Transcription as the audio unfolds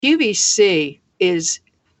QVC is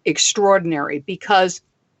extraordinary because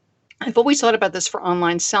I've always thought about this for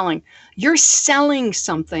online selling. You're selling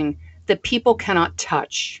something that people cannot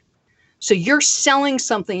touch. So you're selling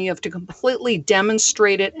something, you have to completely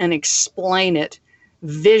demonstrate it and explain it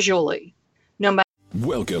visually. No matter.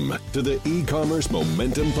 Welcome to the E-commerce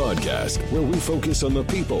Momentum Podcast, where we focus on the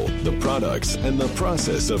people, the products, and the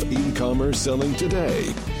process of e-commerce selling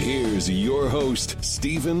today. Here's your host,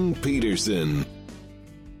 Stephen Peterson.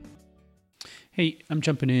 Hey, I'm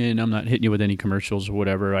jumping in. I'm not hitting you with any commercials or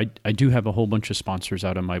whatever. I do have a whole bunch of sponsors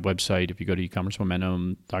out on my website. If you go to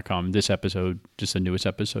ecommercemomentum.com, this episode, just the newest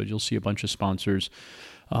episode, you'll see a bunch of sponsors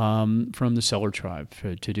from the Seller Tribe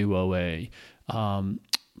to do OA,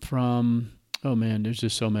 oh man, there's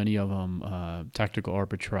just so many of them, Tactical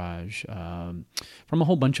Arbitrage, from a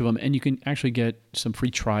whole bunch of them. And you can actually get some free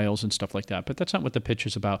trials and stuff like that. But that's not what the pitch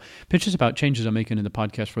is about. Pitch is about changes I'm making in the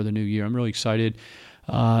podcast for the new year. I'm really excited.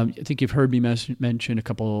 I think you've heard me mention a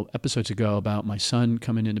couple episodes ago about my son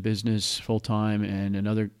coming into business full-time and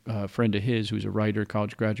another friend of his who's a writer,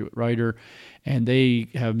 college graduate writer, and they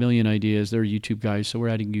have a million ideas. They're YouTube guys, so we're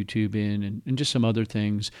adding YouTube in and just some other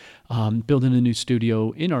things. Building a new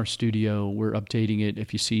studio. In our studio, we're updating it.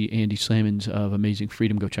 If you see Andy Slamans of Amazing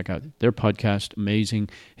Freedom, go check out their podcast, amazing.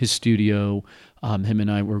 His studio, him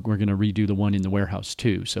and I, we're going to redo the one in the warehouse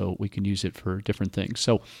too, so we can use it for different things.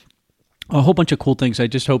 So a whole bunch of cool things. I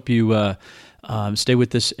just hope you stay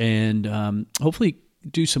with us and hopefully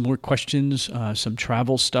do some more questions, some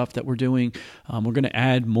travel stuff that we're doing. We're going to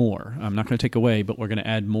add more. I'm not going to take away, but we're going to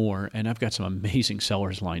add more. And I've got some amazing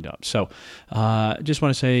sellers lined up. So just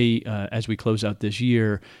want to say, as we close out this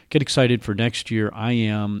year, get excited for next year. I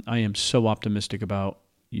am so optimistic about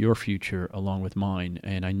your future along with mine.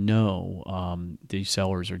 And I know these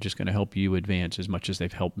sellers are just going to help you advance as much as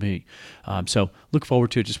they've helped me. So look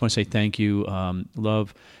forward to it. Just want to say thank you,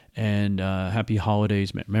 love, and happy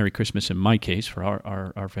holidays. Merry Christmas in my case for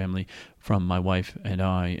our family, from my wife and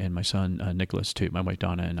I and my son Nicholas too, my wife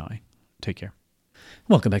Donna and I. Take care.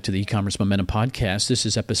 Welcome back to the E-commerce Momentum Podcast. This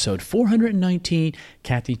is episode 419,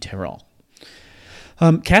 Kathy Terrill.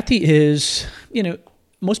 Kathy is,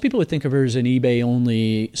 most people would think of her as an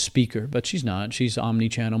eBay-only speaker, but she's not. She's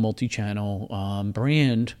omni-channel, multi-channel,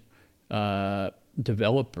 brand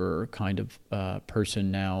developer kind of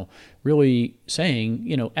person now, really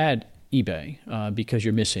saying, add eBay because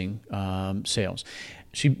you're missing sales.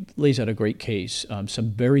 She lays out a great case,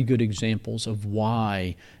 some very good examples of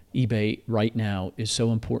why eBay right now is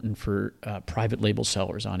so important for private label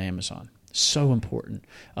sellers on Amazon. So important.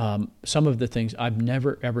 Some of the things I've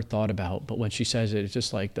never, ever thought about, but when she says it, it's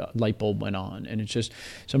just like the light bulb went on, and it's just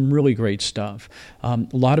some really great stuff. A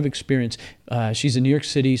lot of experience. She's in New York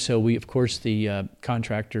City, so we, of course, the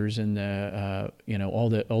contractors and the,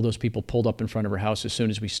 all those people pulled up in front of her house as soon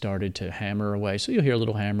as we started to hammer away. So you'll hear a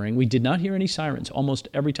little hammering. We did not hear any sirens. Almost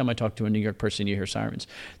every time I talk to a New York person, you hear sirens.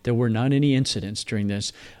 There were not any incidents during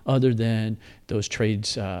this other than those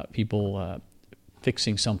trades people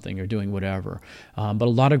fixing something or doing whatever. But a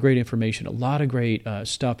lot of great information, a lot of great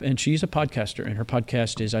stuff. And she's a podcaster, and her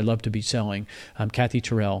podcast is I Love to Be Selling. Kathy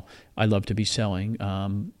Terrill, I Love to Be Selling.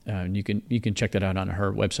 And you can check that out on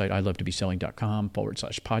her website,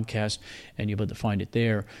 ilovetobeselling.com/podcast, and you'll be able to find it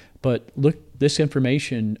there. But look, this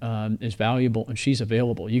information is valuable, and she's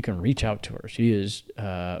available. You can reach out to her. She is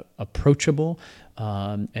approachable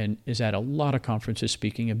and is at a lot of conferences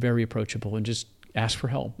speaking, and very approachable, and just ask for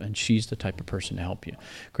help, and she's the type of person to help you.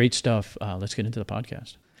 Great stuff. Let's get into the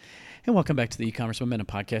podcast. And welcome back to the E-commerce Momentum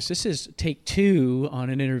Podcast. This is take 2 on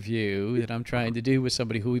an interview that I'm trying to do with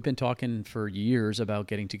somebody who we've been talking for years about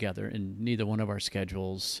getting together, and neither one of our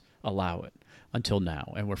schedules allow it until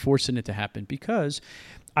now. And we're forcing it to happen because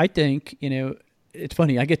I think, it's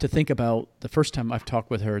funny, I get to think about the first time I've talked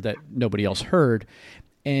with her that nobody else heard,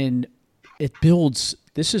 and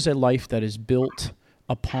this is a life that is built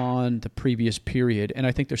upon the previous period. And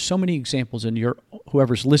I think there's so many examples in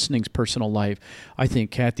whoever's listening's personal life. I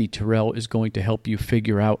think Kathy Terrill is going to help you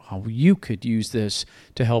figure out how you could use this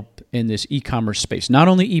to help in this e-commerce space. Not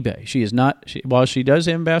only eBay. She is not, while she does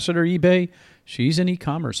ambassador eBay, she's an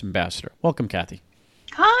e-commerce ambassador. Welcome, Kathy.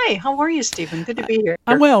 Hi, how are you, Stephen? Good to be here.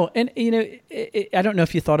 I'm well. And, I don't know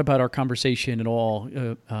if you thought about our conversation at all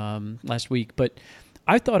last week, but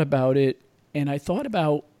I thought about it, and I thought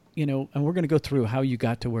about, and we're going to go through how you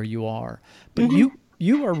got to where you are. But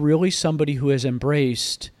you are really somebody who has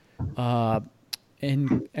embraced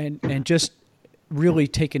and just really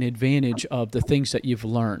taken advantage of the things that you've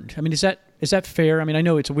learned. I mean, is that fair? I mean, I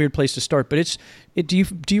know it's a weird place to start, but do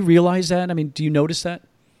you realize that? I mean, do you notice that?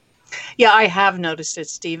 Yeah, I have noticed it,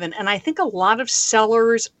 Stephen. And I think a lot of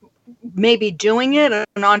sellers maybe doing it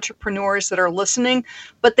and entrepreneurs that are listening,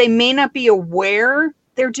 but they may not be aware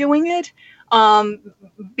they're doing it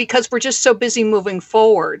because we're just so busy moving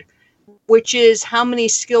forward, which is how many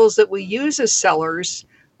skills that we use as sellers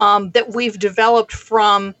that we've developed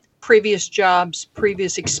from previous jobs,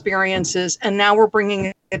 previous experiences, and now we're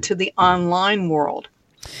bringing it to the online world.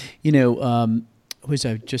 You know, was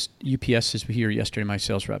I just UPS is here yesterday, my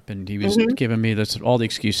sales rep, and he was giving me all the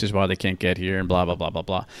excuses why they can't get here and blah, blah, blah, blah,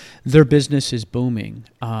 blah. Their business is booming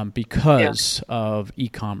because of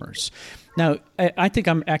e-commerce. Now, I think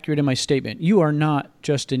I'm accurate in my statement. You are not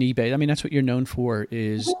just an eBay. I mean, that's what you're known for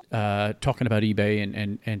is talking about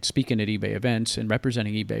eBay and speaking at eBay events and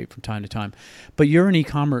representing eBay from time to time. But you're an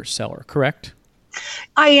e-commerce seller, correct?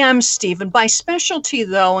 I am, Stephen. By specialty,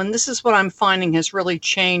 though, and this is what I'm finding has really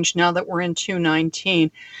changed now that we're in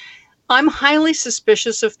 2019, I'm highly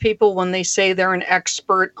suspicious of people when they say they're an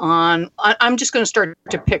expert on, I'm just going to start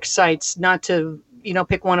to pick sites, not to,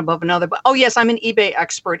 pick one above another, but, oh, yes, I'm an eBay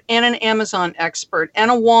expert and an Amazon expert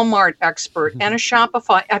and a Walmart expert and a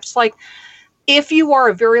Shopify. It's like, if you are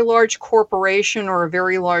a very large corporation or a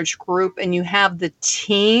very large group and you have the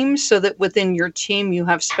team so that within your team you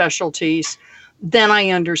have specialties, then I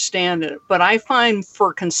understand it. But I find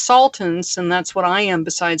for consultants, and that's what I am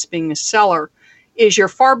besides being a seller, is you're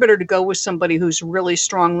far better to go with somebody who's really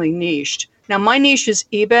strongly niched. Now, my niche is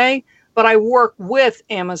eBay, but I work with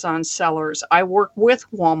Amazon sellers. I work with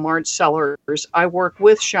Walmart sellers. I work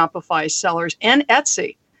with Shopify sellers and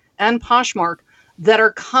Etsy and Poshmark that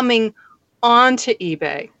are coming onto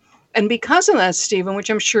eBay. And because of that, Stephen, which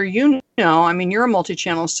I'm sure you know, I mean, you're a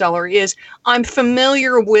multi-channel seller, is I'm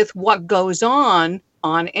familiar with what goes on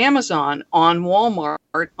Amazon, on Walmart,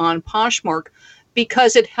 on Poshmark,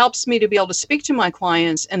 because it helps me to be able to speak to my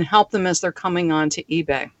clients and help them as they're coming onto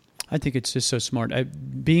eBay. I think it's just so smart.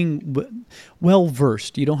 Being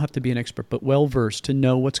well-versed, you don't have to be an expert, but well-versed to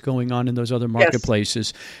know what's going on in those other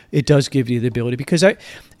marketplaces, it does give you the ability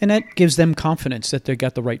and that gives them confidence that they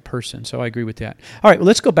got the right person. So I agree with that. All right, well,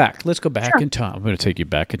 let's go back. Let's go back in time. I'm going to take you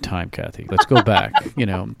back in time, Kathy. Let's go back.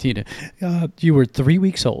 Tina, you were 3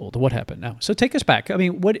 weeks old. What happened now? So take us back. I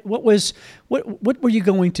mean, what were you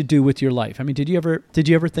going to do with your life? I mean, did you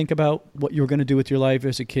ever think about what you were going to do with your life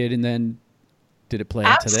as a kid, and then did it play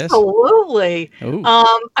into this? Absolutely.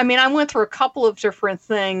 I mean, I went through a couple of different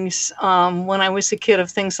things when I was a kid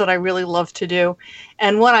of things that I really loved to do.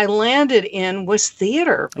 And what I landed in was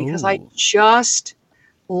theater because I just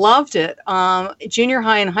loved it. Junior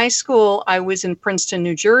high and high school, I was in Princeton,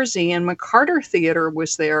 New Jersey, and McCarter Theater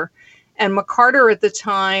was there. And McCarter at the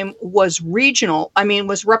time was regional. I mean,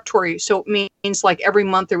 was repertory. So it means like every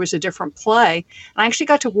month there was a different play. And I actually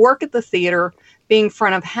got to work at the theater being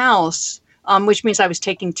front of house, which means I was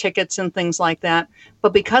taking tickets and things like that.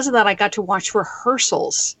 But because of that, I got to watch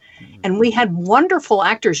rehearsals. And we had wonderful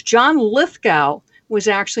actors. John Lithgow was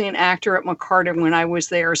actually an actor at McCarter when I was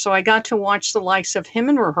there. So I got to watch the likes of him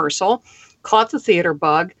in rehearsal, caught the theater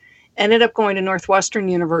bug, ended up going to Northwestern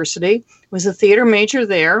University, was a theater major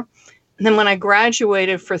there. And then when I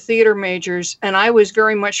graduated for theater majors, and I was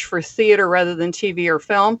very much for theater rather than TV or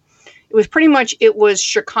film, it was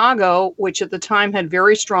Chicago, which at the time had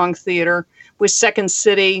very strong theater, with Second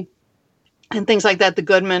City and things like that, the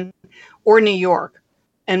Goodman, or New York.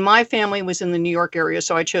 And my family was in the New York area,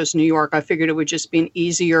 so I chose New York. I figured it would just be an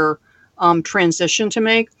easier transition to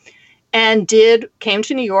make. And came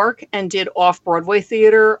to New York and did off-Broadway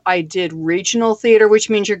theater. I did regional theater, which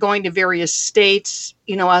means you're going to various states,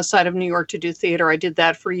 outside of New York to do theater. I did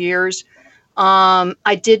that for years.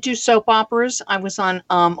 I did do soap operas. I was on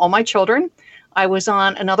All My Children. I was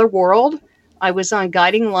on Another World. I was on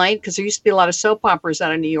Guiding Light because there used to be a lot of soap operas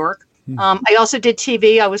out of New York. I also did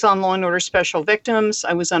TV. I was on Law and Order Special Victims.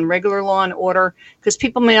 I was on regular Law and Order because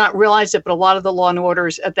people may not realize it, but a lot of the Law and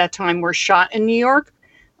Orders at that time were shot in New York.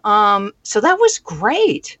 So that was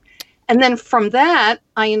great. And then from that,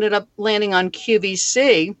 I ended up landing on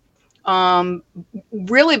QVC.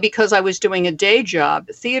 Really because I was doing a day job.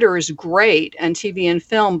 Theater is great and TV and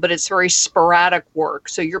film, but it's very sporadic work.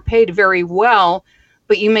 So you're paid very well,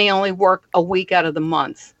 but you may only work a week out of the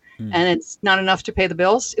month. And it's not enough to pay the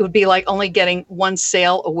bills. It would be like only getting one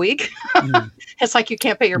sale a week. It's like you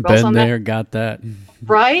can't pay your bills on that. Been there, got that.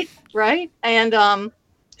 Right. And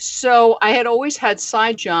so I had always had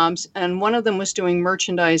side jobs, and one of them was doing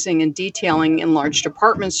merchandising and detailing in large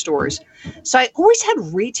department stores. So I always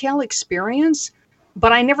had retail experience,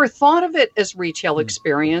 but I never thought of it as retail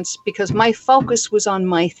experience because my focus was on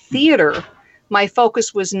my theater. My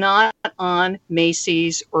focus was not on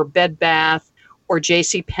Macy's or Bed Bath or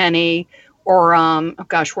JCPenney or,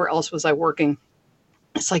 where else was I working?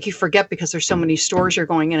 It's like you forget because there's so many stores you're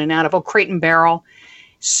going in and out of. Oh, Crate and Barrel.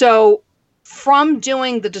 So from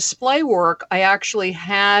doing the display work, I actually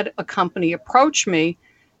had a company approach me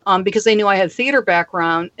because they knew I had a theater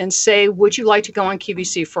background and say, would you like to go on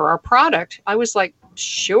QVC for our product? I was like,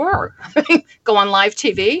 sure. Go on live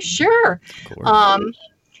TV? Sure.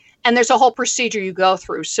 And there's a whole procedure you go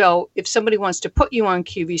through. So if somebody wants to put you on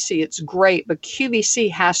QVC, it's great, but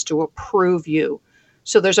QVC has to approve you.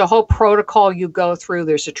 So there's a whole protocol you go through.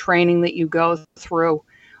 There's a training that you go through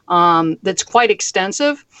that's quite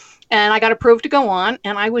extensive. And I got approved to go on,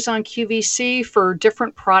 and I was on QVC for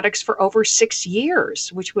different products for over 6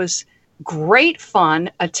 years, which was great fun,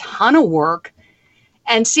 a ton of work.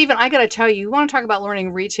 And Stephen, I got to tell you want to talk about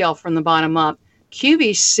learning retail from the bottom up.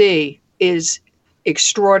 QVC is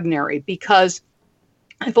extraordinary because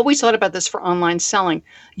I've always thought about this for online selling.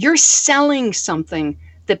 You're selling something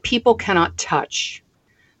that people cannot touch.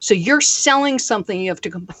 So you're selling something, you have to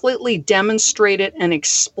completely demonstrate it and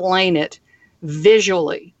explain it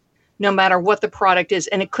visually, no matter what the product is.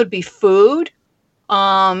 And it could be food.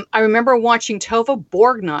 I remember watching Tova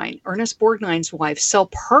Borgnine, Ernest Borgnine's wife, sell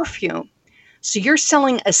perfume. So you're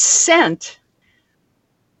selling a scent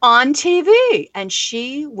on TV, and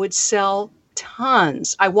she would sell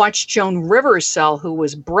tons. I watched Joan Rivers sell, who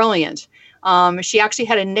was brilliant. She actually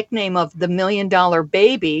had a nickname of the $1 Million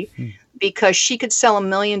Baby because she could sell $1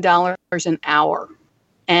 million an hour.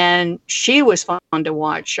 And she was fun to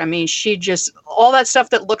watch. I mean, she just, all that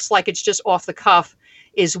stuff that looks like it's just off the cuff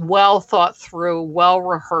is well thought through, well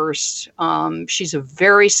rehearsed. She's a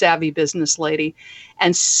very savvy business lady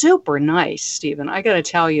and super nice, Stephen. I got to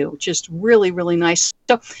tell you, just really, really nice.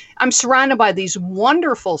 So I'm surrounded by these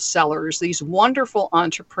wonderful sellers, these wonderful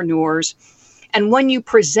entrepreneurs. And when you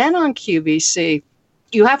present on QVC,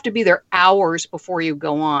 you have to be there hours before you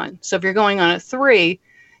go on. So if you're going on at 3,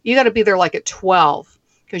 you got to be there like at 12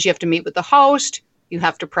 because you have to meet with the host. You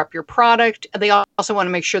have to prep your product. And they also want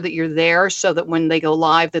to make sure that you're there so that when they go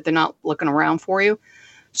live, that they're not looking around for you.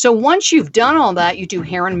 So once you've done all that, you do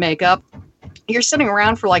hair and makeup. You're sitting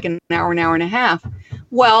around for like an hour and a half.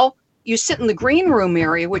 Well, you sit in the green room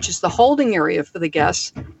area, which is the holding area for the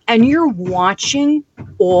guests, and you're watching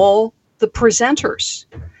all the presenters.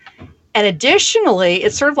 And additionally,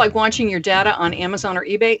 it's sort of like watching your data on Amazon or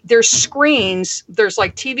eBay. There's screens, there's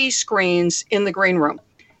like TV screens in the green room.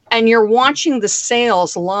 And you're watching the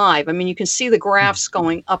sales live. I mean, you can see the graphs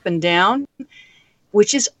going up and down,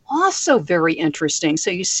 which is also very interesting.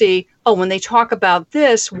 So you see, oh, when they talk about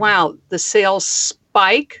this, wow, the sales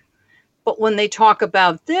spike. But when they talk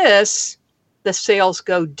about this, the sales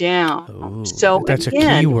go down. Oh, so that's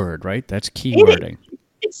again, a keyword, right? That's keywording.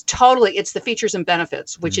 It's the features and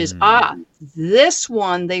benefits, which is, this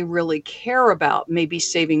one they really care about, maybe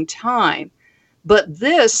saving time. But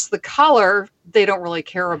this, the color, they don't really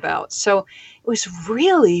care about. So it was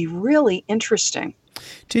really, really interesting.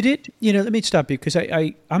 Did it, let me stop you because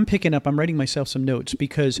I'm writing myself some notes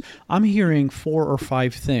because I'm hearing 4 or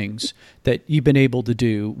 5 things that you've been able to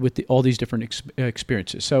do with all these different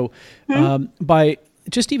experiences. So by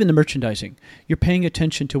just even the merchandising, you're paying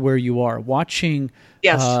attention to where you are, watching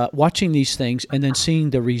these things and then seeing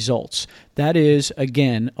the results. That is,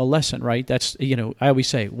 again, a lesson, right? That's, I always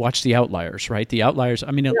say, watch the outliers, right? The outliers,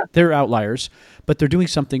 they're outliers, but they're doing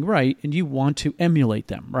something right and you want to emulate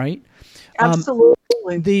them, right? Absolutely.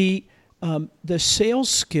 The sales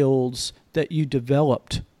skills that you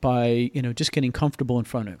developed by, just getting comfortable in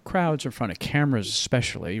front of crowds, in front of cameras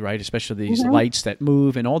especially, right? Especially these lights that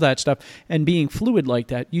move and all that stuff, and being fluid like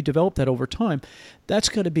that, you develop that over time. That's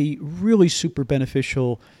going to be really super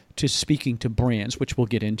beneficial to speaking to brands, which we'll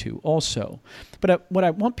get into also. But what I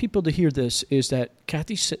want people to hear this is that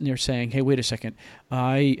Kathy's sitting there saying, hey, wait a second.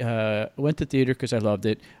 I went to theater because I loved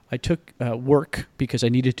it. I took work because I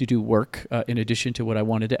needed to do work in addition to what I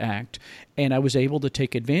wanted to act. And I was able to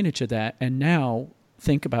take advantage of that. And now,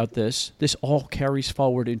 think about this. This all carries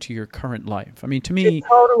forward into your current life. I mean, to me, it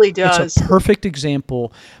totally does. It's a perfect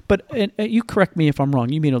example. But you correct me if I'm wrong.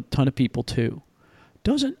 You meet a ton of people too.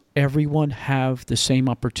 Doesn't everyone have the same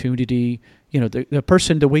opportunity? The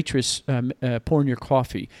person, the waitress pouring your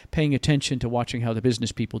coffee, paying attention to watching how the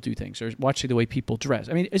business people do things or watching the way people dress.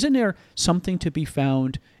 I mean, isn't there something to be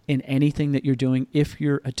found in anything that you're doing if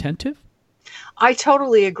you're attentive? I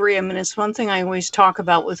totally agree. I mean, it's one thing I always talk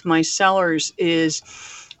about with my sellers is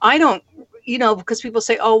I don't, because people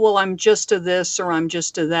say, oh, well, I'm just to this or I'm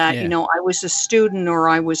just to that. Yeah. I was a student or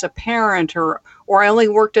I was a parent or I only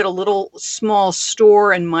worked at a little small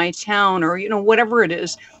store in my town or, whatever it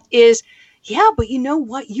is, yeah, but you know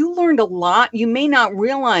what? You learned a lot. You may not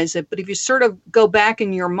realize it, but if you sort of go back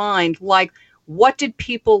in your mind, like, what did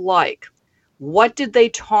people like? What did they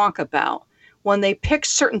talk about? When they picked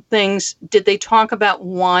certain things, did they talk about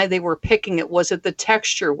why they were picking it? Was it the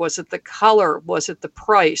texture? Was it the color? Was it the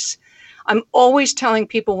price? I'm always telling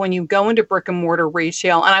people when you go into brick and mortar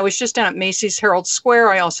retail, and I was just down at Macy's Herald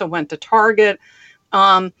Square. I also went to Target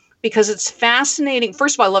because it's fascinating.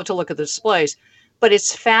 First of all, I love to look at the displays, but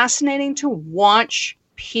it's fascinating to watch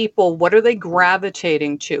people. What are they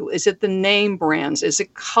gravitating to? Is it the name brands? Is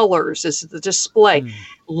it colors? Is it the display?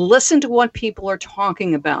 Listen to what people are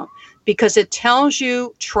talking about, because it tells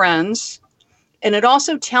you trends, and it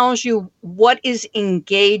also tells you what is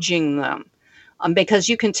engaging them. Because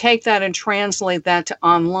you can take that and translate that to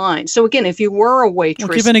online. So again, if you were a waitress.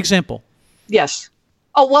 Well, give an example. Yes.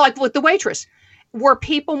 Oh, well, like with the waitress. Were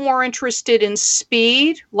people more interested in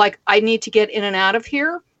speed? Like, I need to get in and out of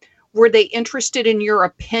here? Were they interested in your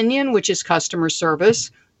opinion, which is customer service,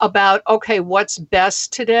 about, okay, what's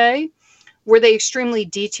best today? Were they extremely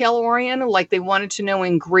detail oriented? Like they wanted to know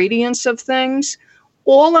ingredients of things?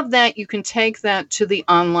 All of that, you can take that to the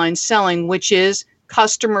online selling, which is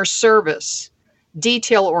customer service.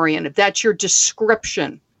 Detail oriented. That's your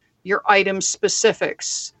description, your item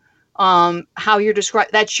specifics, how you're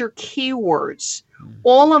described. That's your keywords.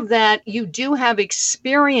 All of that, you do have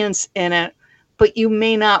experience in it, but you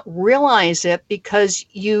may not realize it because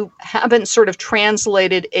you haven't sort of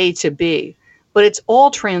translated A to B. But it's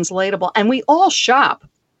all translatable, and we all shop,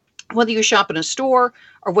 whether you shop in a store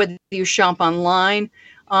or whether you shop online.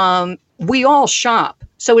 We all shop.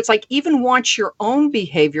 So it's like, even watch your own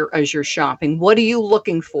behavior as you're shopping. What are you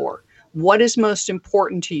looking for? What is most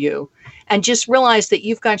important to you? And just realize that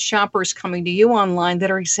you've got shoppers coming to you online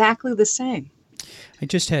that are exactly the same. I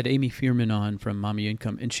just had Amy Fearman on from Mommy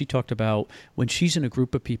Income, and she talked about when she's in a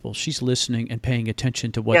group of people, she's listening and paying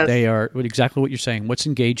attention to what they are, exactly what you're saying, what's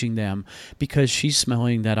engaging them, because she's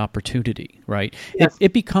smelling that opportunity, right? Yes.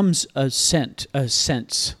 It becomes a sense,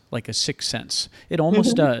 like a sixth sense. It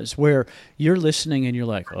almost does, where you're listening and you're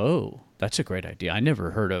like, oh, that's a great idea. I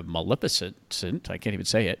never heard of Maleficent. I can't even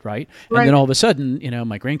say it, right? And then all of a sudden,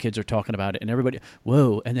 my grandkids are talking about it, and everybody,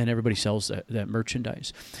 whoa, and then everybody sells that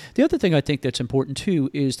merchandise. The other thing I think that's important,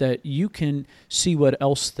 too, is that you can see what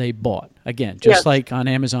else they bought. Again, just like on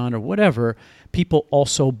Amazon or whatever, people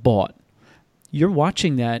also bought. You're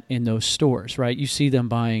watching that in those stores, right? You see them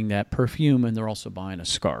buying that perfume, and they're also buying a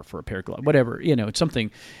scarf or a pair of gloves, whatever. It's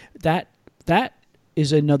something that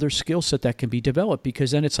is another skill set that can be developed,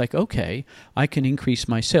 because then it's like, okay, I can increase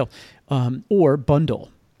my sale or bundle,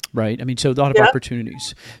 right? I mean, so a lot of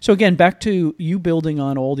opportunities. So again, back to you building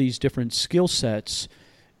on all these different skill sets,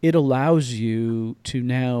 it allows you to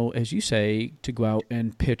now, as you say, to go out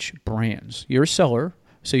and pitch brands. You're a seller,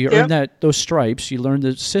 so you earn those stripes, you learn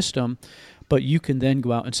the system, but you can then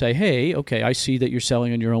go out and say, hey, okay, I see that you're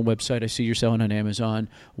selling on your own website. I see you're selling on Amazon.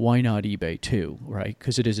 Why not eBay too, right?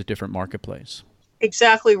 Because it is a different marketplace.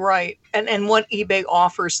 Exactly right. And what eBay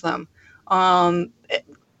offers them. And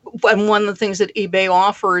one of the things that eBay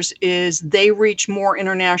offers is they reach more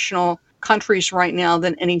international countries right now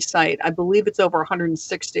than any site. I believe it's over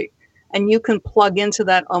 160. And you can plug into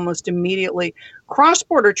that almost immediately.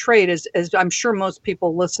 Cross-border trade, as I'm sure most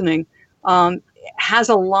people listening, has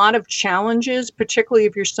a lot of challenges, particularly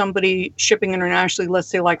if you're somebody shipping internationally, let's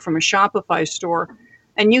say like from a Shopify store.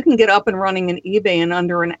 And you can get up and running in eBay in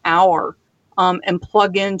under an hour. And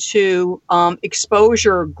plug into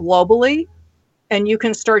exposure globally, and you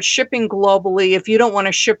can start shipping globally. If you don't want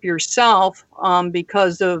to ship yourself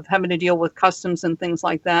because of having to deal with customs and things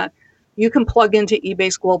like that, you can plug into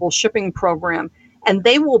eBay's global shipping program, and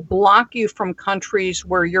they will block you from countries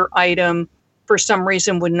where your item for some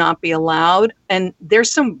reason would not be allowed. And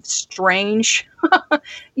there's some strange,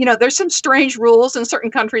 there's some strange rules in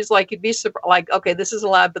certain countries. Like you'd be like, okay, this is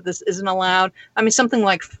allowed, but this isn't allowed. I mean, something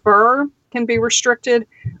like fur can be restricted.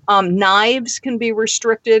 Knives can be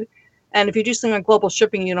restricted. And if you do something like global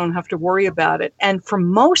shipping, you don't have to worry about it. And for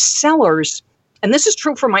most sellers, and this is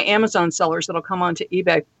true for my Amazon sellers that'll come onto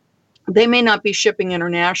eBay, they may not be shipping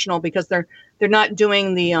international because they're not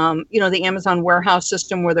doing the the Amazon warehouse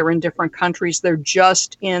system where they're in different countries. They're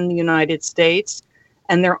just in the United States,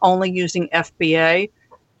 and they're only using FBA.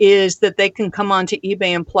 Is that they can come onto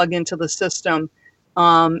eBay and plug into the system.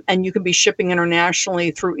 And you can be shipping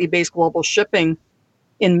internationally through eBay's global shipping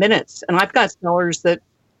in minutes. And I've got sellers that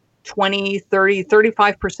 20, 30,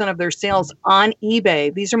 35% of their sales on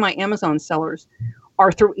eBay, these are my Amazon sellers,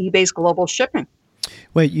 are through eBay's global shipping.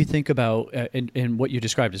 Well, you think about, and what you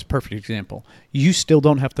described is a perfect example. You still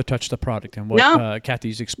don't have to touch the product, and what No.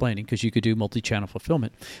 Kathy's explaining, because you could do multi-channel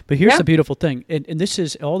fulfillment. But here's the beautiful thing, and this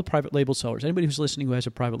is all the private label sellers, anybody who's listening who has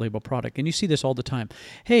a private label product, and you see this all the time.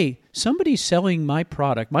 Hey, somebody's selling my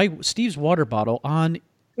product, my Steve's water bottle, on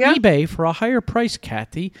eBay for a higher price,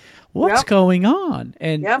 Kathy. What's going on?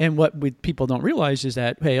 And what people don't realize is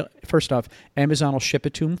that, hey, first off, Amazon will ship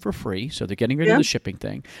it to them for free, so they're getting rid of the shipping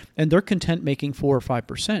thing, and they're content making 4 or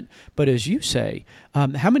 5%. But as you say,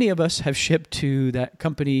 how many of us have shipped to that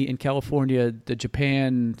company in California, the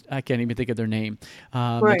Japan? I can't even think of their name.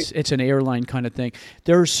 It's an airline kind of thing.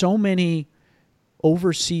 There are so many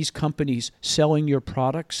overseas companies selling your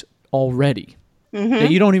products already that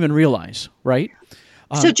you don't even realize, right?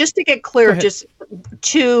 So just to get clear, just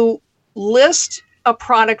to list a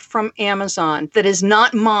product from Amazon that is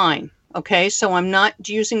not mine, okay? So I'm not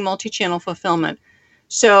using multi-channel fulfillment.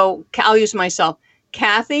 So I'll use myself.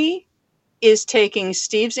 Kathy is taking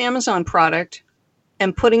Steve's Amazon product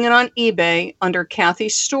and putting it on eBay under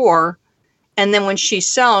Kathy's store. And then when she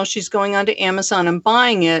sells, she's going onto Amazon and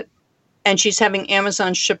buying it, and she's having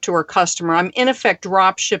Amazon ship to her customer. I'm in effect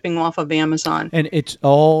drop shipping off of Amazon. And it's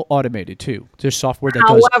all automated too. There's software that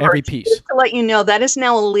does every piece. Just to let you know, that is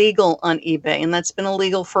now illegal on eBay, and that's been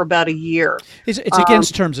illegal for about a year. It's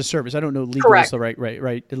against terms of service. I don't know legal is the right.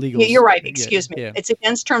 Illegal. You're right. Excuse me. Yeah. It's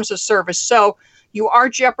against terms of service. So you are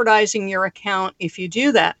jeopardizing your account if you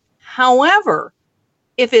do that. However,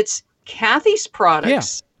 if it's Kathy's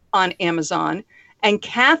products on Amazon and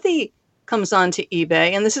Kathy comes onto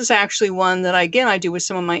eBay, and this is actually one that I do with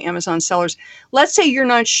some of my Amazon sellers. Let's say you're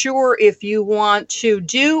not sure if you want to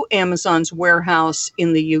do Amazon's warehouse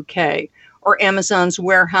in the UK or Amazon's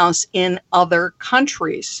warehouse in other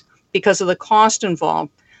countries because of the cost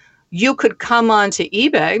involved. You could come onto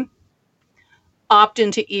eBay, opt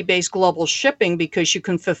into eBay's global shipping because you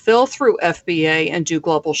can fulfill through FBA and do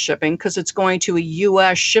global shipping because it's going to a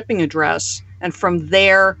US shipping address, and from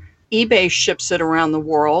there eBay ships it around the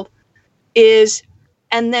world.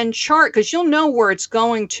 And then chart, because you'll know where it's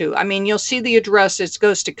going to. I mean, you'll see the address. It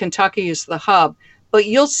goes to Kentucky as the hub, but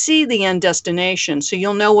you'll see the end destination. So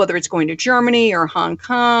you'll know whether it's going to Germany or Hong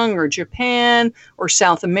Kong or Japan or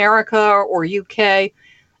South America or UK.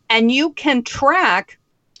 And you can track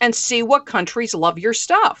and see what countries love your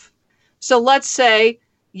stuff. So let's say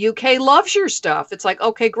UK loves your stuff. It's like,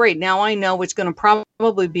 okay, great. Now I know it's going to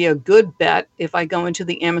probably be a good bet if I go into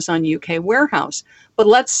the Amazon UK warehouse. But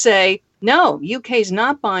let's say, no, UK's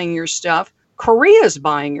not buying your stuff. Korea's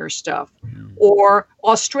buying your stuff, or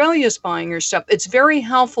Australia's buying your stuff. It's very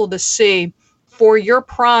helpful to see for your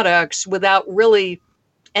products without really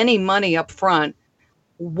any money up front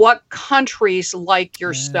what countries like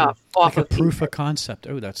your stuff off like of a proof of concept.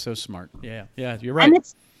 Oh, that's so smart. Yeah, you're right.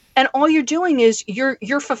 And all you're doing is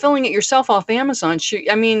you're fulfilling it yourself off Amazon.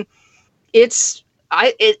 I mean, it's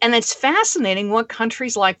fascinating what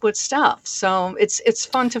countries like what stuff. So it's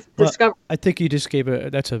fun to discover. I think you just gave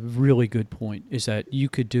that's a really good point, is that you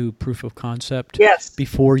could do proof of concept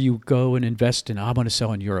before you go and invest in, I'm going to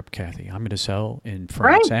sell in Europe, Kathy. I'm going to sell in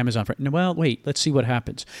France, Amazon. Well, wait, let's see what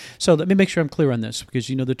happens. So let me make sure I'm clear on this, because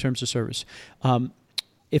you know the terms of service.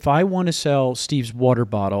 If I want to sell Steve's water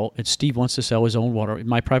bottle and Steve wants to sell his own water,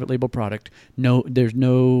 my private label product,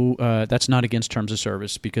 that's not against terms of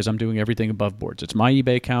service, because I'm doing everything above boards. It's my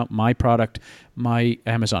eBay account, my product, my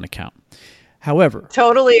Amazon account. However,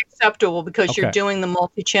 totally acceptable, because you're doing the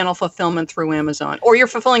multi-channel fulfillment through Amazon, or you're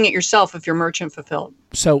fulfilling it yourself if you're merchant fulfilled.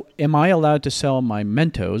 So am I allowed to sell my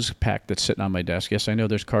Mentos pack that's sitting on my desk? Yes, I know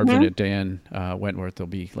there's carbs in it. Dan Wentworth will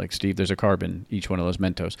be like, Steve, there's a carb in each one of those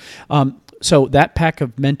Mentos. So that pack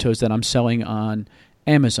of Mentos that I'm selling on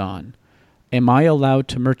Amazon, am I allowed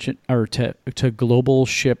to merchant or to global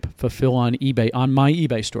ship, fulfill on eBay, on my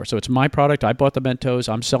eBay store? So it's my product. I bought the Mentos.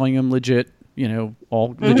 I'm selling them legit,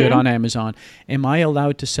 all legit on Amazon. Am I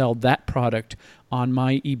allowed to sell that product on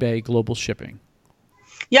my eBay global shipping?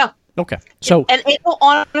 Yeah. Okay. So and it will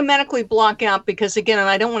automatically block out, because again, and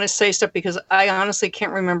I don't want to say stuff because I honestly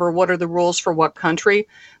can't remember what are the rules for what country,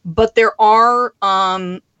 but there are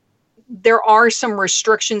some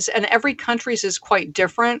restrictions, and every country's is quite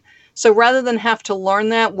different. So rather than have to learn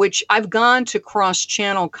that, which I've gone to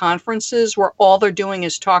cross-channel conferences where all they're doing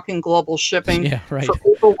is talking global shipping for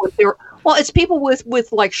people with it's people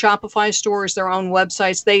with like Shopify stores, their own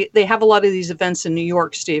websites. They have a lot of these events in New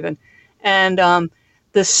York, Stephen, and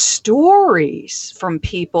the stories from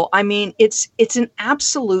people. I mean, it's an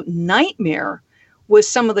absolute nightmare with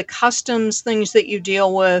some of the customs things that you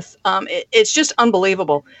deal with. It's just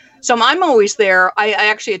unbelievable. So I'm always there. I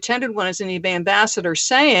actually attended one as an eBay ambassador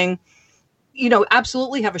saying,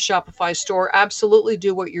 absolutely have a Shopify store, absolutely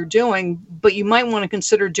do what you're doing, but you might want to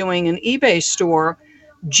consider doing an eBay store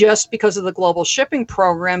just because of the global shipping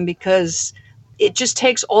program, because it just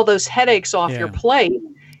takes all those headaches off your Yeah. plate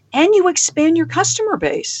and you expand your customer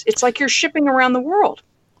base. It's like you're shipping around the world.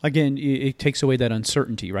 Again, it takes away that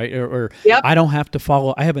uncertainty, right? Or Yep. I don't have to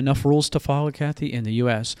follow. I have enough rules to follow, Kathy, in the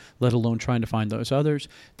U.S., let alone trying to find those others.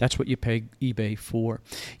 That's what you pay eBay for.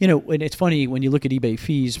 And it's funny, when you look at eBay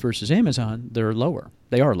fees versus Amazon, they're lower.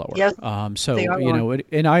 They are lower. Yes, So, they are lower.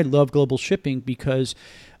 and I love global shipping because,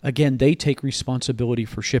 again, they take responsibility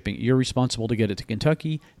for shipping. You're responsible to get it to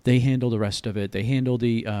Kentucky. They handle the rest of it. They handle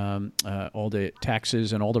the all the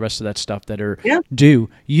taxes and all the rest of that stuff that are due.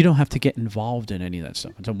 You don't have to get involved in any of that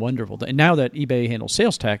stuff. It's a wonderful thing. And now that eBay handles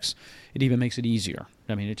sales tax, it even makes it easier.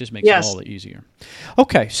 I mean, it just makes it all the easier.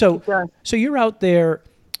 Okay, so you're out there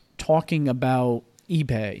talking about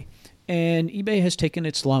eBay. And eBay has taken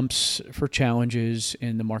its lumps for challenges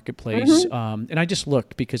in the marketplace. And I just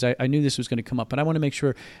looked because I knew this was going to come up. But I want to make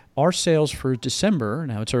sure our sales for December,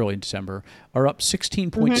 now it's early December, are up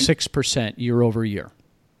 16.6% year over year.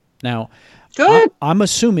 Now, Good. I'm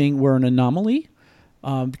assuming we're an anomaly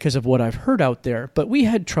because of what I've heard out there. But we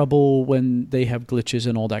had trouble when they have glitches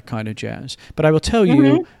and all that kind of jazz. But I will tell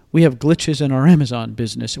you, we have glitches in our Amazon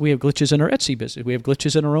business. We have glitches in our Etsy business. We have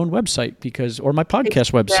glitches in our own website or my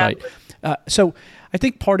podcast website. So I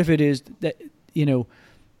think part of it is that,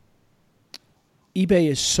 eBay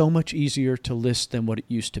is so much easier to list than what it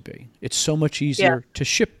used to be. It's so much easier to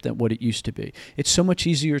ship than what it used to be. It's so much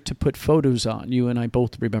easier to put photos on. You and I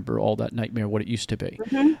both remember all that nightmare, what it used to be.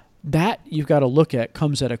 That you've got to look at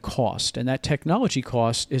comes at a cost, and that technology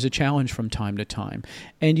cost is a challenge from time to time.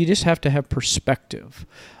 And you just have to have perspective.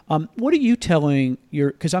 What are you telling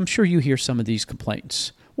because I'm sure you hear some of these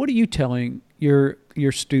complaints. What are you telling your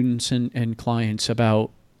students and clients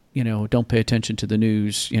about, don't pay attention to the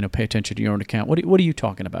news, pay attention to your own account? What are you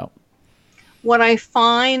talking about? What I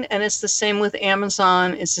find, and it's the same with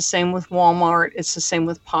Amazon, it's the same with Walmart, it's the same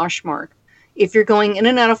with Poshmark. If you're going in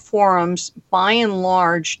and out of forums, by and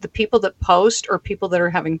large, the people that post are people that are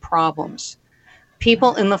having problems.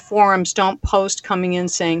 People in the forums don't post coming in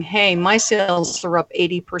saying, hey, my sales are up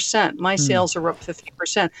 80%, my sales are up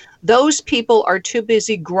 50%. Those people are too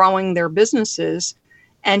busy growing their businesses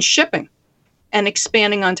and shipping and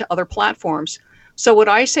expanding onto other platforms. So what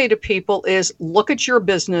I say to people is, look at your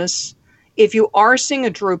business. If you are seeing a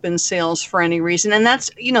droop in sales for any reason, and that's,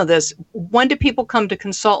 when do people come to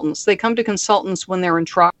consultants? They come to consultants when they're in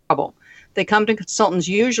trouble. They come to consultants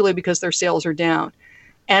usually because their sales are down.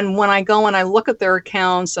 And when I go and I look at their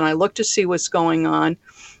accounts and I look to see what's going on,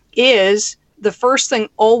 is the first thing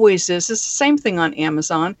always is the same thing on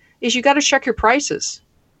Amazon, is you got to check your prices.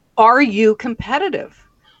 Are you competitive?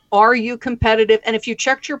 Are you competitive? And if you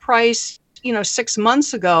checked your price 6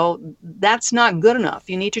 months ago, that's not good enough.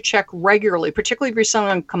 You need to check regularly, particularly if you're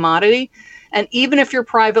selling a commodity. And even if you're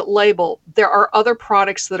private label, there are other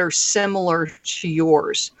products that are similar to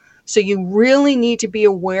yours. So you really need to be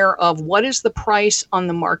aware of what is the price on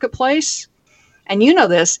the marketplace. And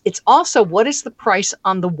this, it's also what is the price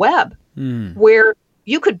on the web, where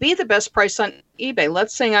you could be the best price on eBay.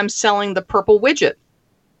 Let's say I'm selling the purple widget.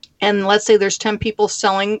 And let's say there's 10 people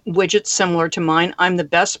selling widgets similar to mine. I'm the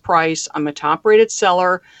best price. I'm a top rated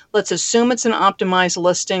seller. Let's assume it's an optimized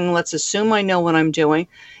listing. Let's assume I know what I'm doing.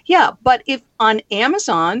 Yeah, but if on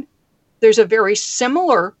Amazon, there's a very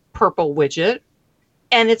similar purple widget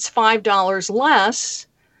and it's $5 less,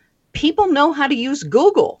 people know how to use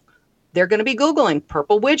Google. They're going to be Googling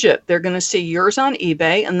purple widget. They're going to see yours on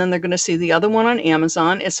eBay, and then they're going to see the other one on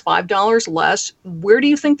Amazon. It's $5 less. Where do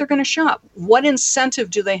you think they're going to shop? What incentive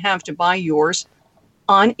do they have to buy yours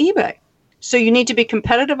on eBay? So you need to be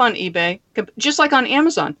competitive on eBay, just like on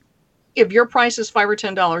Amazon. If your price is $5 or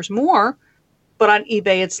 $10 more, but on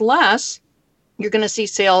eBay it's less, you're going to see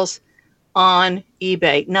sales on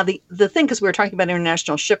eBay. Now, the thing, because we were talking about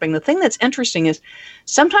international shipping, the thing that's interesting is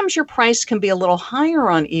sometimes your price can be a little higher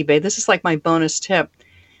on eBay. This is like my bonus tip.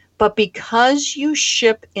 But because you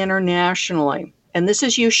ship internationally, and this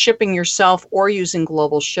is you shipping yourself or using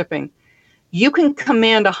global shipping, you can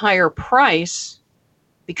command a higher price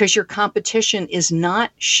because your competition is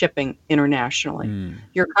not shipping internationally.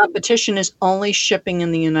 Your competition is only shipping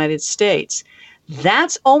in the United States.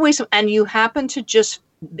 That's always, and you happen to just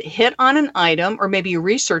hit on an item, or maybe you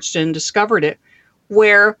researched it and discovered it,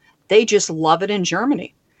 where they just love it in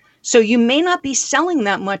Germany. So you may not be selling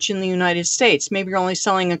that much in the United States. Maybe you're only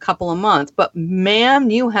selling a couple a month, but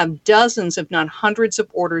ma'am, you have dozens, if not hundreds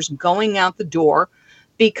of orders going out the door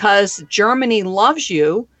because Germany loves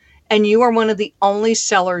you and you are one of the only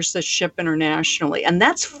sellers that ship internationally. And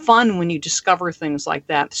that's fun when you discover things like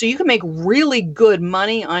that. So you can make really good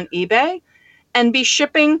money on eBay and be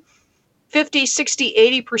shipping 50,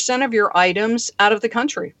 60, 80% of your items out of the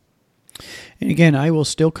country. And again, I will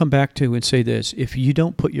still come back to and say this: if you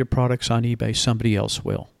don't put your products on eBay, somebody else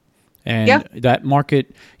will. And that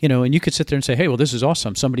market, and you could sit there and say, hey, well, this is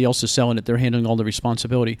awesome. Somebody else is selling it. They're handling all the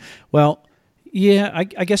responsibility. Well, yeah, I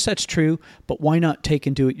guess that's true, but why not take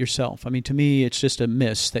and do it yourself? I mean, to me, it's just a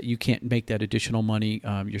miss that you can't make that additional money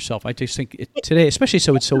yourself. I just think today, especially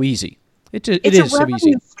so it's so easy. It is so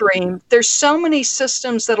easy. Stream. There's so many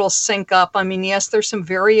systems that'll sync up. I mean, yes, there's some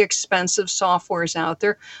very expensive softwares out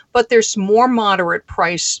there, but there's more moderate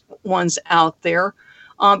price ones out there.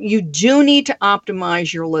 You do need to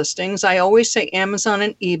optimize your listings. I always say Amazon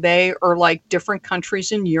and eBay are like different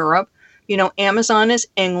countries in Europe. Amazon is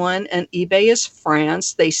England and eBay is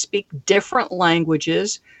France. They speak different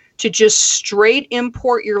languages. To just straight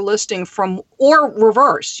import your listing or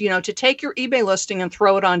reverse, to take your eBay listing and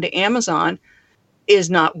throw it onto Amazon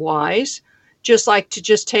is not wise. Just like to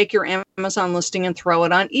just take your Amazon listing and throw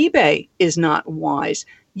it on eBay is not wise.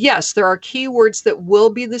 Yes, there are keywords that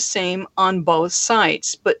will be the same on both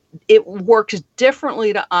sites, but it works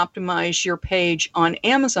differently to optimize your page on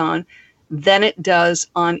Amazon than it does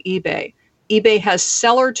on eBay. eBay has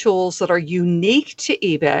seller tools that are unique to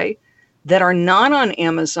eBay that are not on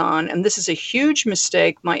Amazon. And this is a huge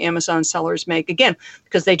mistake my Amazon sellers make, again,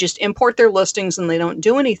 because they just import their listings and they don't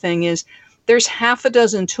do anything, is there's half a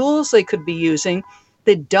dozen tools they could be using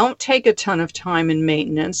that don't take a ton of time and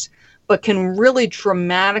maintenance, but can really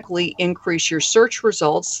dramatically increase your search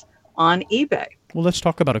results on eBay. Well, let's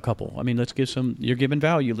talk about a couple. I mean, you're giving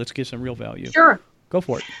value. Let's give some real value. Sure. Go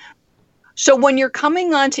for it. So when you're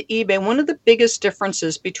coming onto eBay, one of the biggest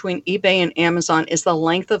differences between eBay and Amazon is the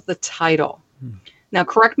length of the title. Now,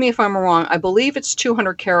 correct me if I'm wrong. I believe it's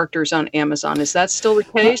 200 characters on Amazon. Is that still the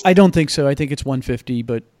case? I don't think so. I think it's 150,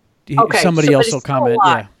 but okay, somebody else will comment.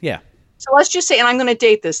 Yeah. So let's just say, and I'm going to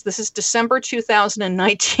date this. This is December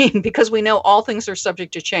 2019 because we know all things are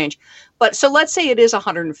subject to change. But so let's say it is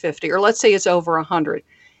 150, or let's say it's over 100.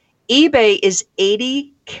 eBay is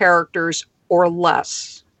 80 characters or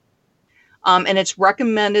less. And it's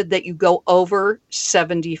recommended that you go over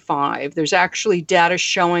 75. There's actually data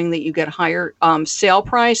showing that you get higher sale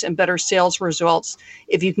price and better sales results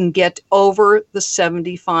if you can get over the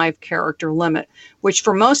 75 character limit, which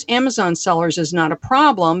for most Amazon sellers is not a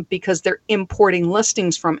problem because they're importing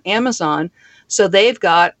listings from Amazon. So they've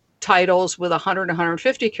got titles with 100,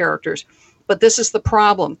 150 characters. But this is the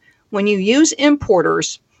problem. When you use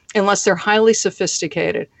importers, unless they're highly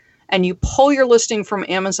sophisticated, and you pull your listing from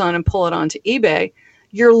Amazon and pull it onto eBay,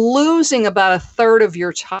 you're losing about a third of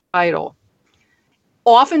your title.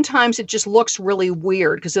 Oftentimes, it just looks really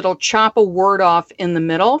weird because it'll chop a word off in the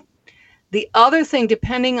middle. The other thing,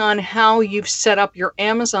 depending on how you've set up your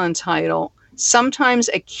Amazon title, sometimes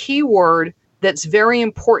a keyword that's very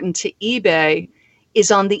important to eBay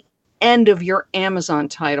is on the end of your Amazon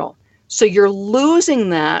title. So you're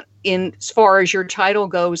losing that in as far as your title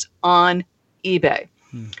goes on eBay.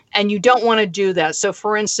 And you don't want to do that. So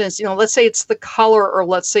for instance, let's say it's the color or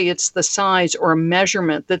let's say it's the size or a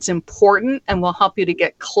measurement that's important and will help you to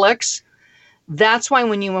get clicks. That's why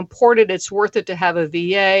when you import it, it's worth it to have a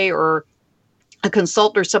VA or a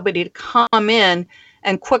consultant or somebody to come in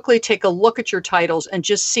and quickly take a look at your titles and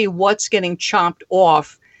just see what's getting chopped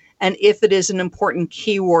off and if it is an important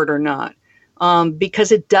keyword or not,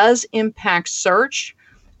 because it does impact search.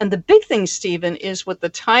 And the big thing, Stephen, is with the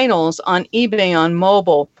titles on eBay on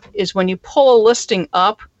mobile is when you pull a listing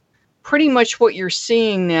up, pretty much what you're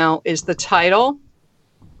seeing now is the title,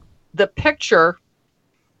 the picture,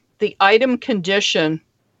 the item condition,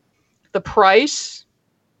 the price,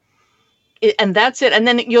 and that's it. And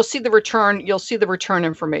then you'll see the return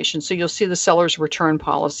information. So you'll see the seller's return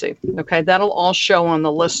policy. Okay, that'll all show on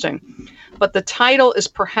the listing. But the title is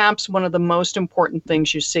perhaps one of the most important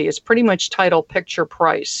things you see. It's pretty much title, picture,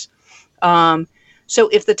 price. So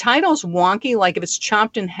if the title's wonky, like if it's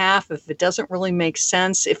chopped in half, if it doesn't really make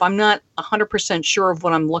sense, if I'm not 100% sure of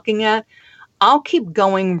what I'm looking at, I'll keep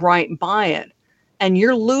going right by it. And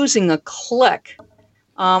you're losing a click.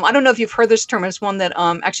 I don't know if you've heard this term. It's one that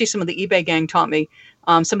actually some of the eBay gang taught me,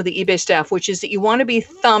 some of the eBay staff, which is that you want to be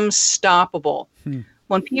thumb stoppable.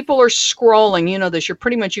 When people are scrolling, you're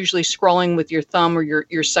pretty much usually scrolling with your thumb or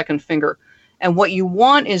your second finger. And what you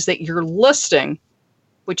want is that your listing,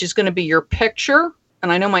 which is going to be your picture,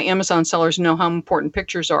 and I know my Amazon sellers know how important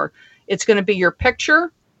pictures are. It's going to be your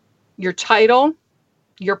picture, your title,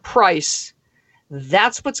 your price.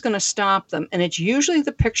 That's what's going to stop them. And it's usually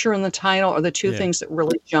the picture and the title are the two things that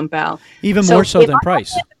really jump out. Even more so than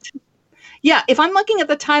price. If I'm looking at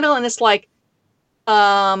the title and it's like,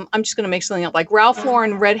 I'm just going to make something up, like Ralph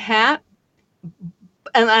Lauren red hat,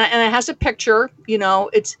 and it has a picture,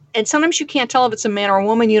 and sometimes you can't tell if it's a man or a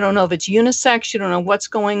woman. You don't know if it's unisex. You don't know what's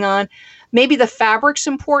going on. Maybe the fabric's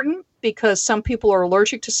important because some people are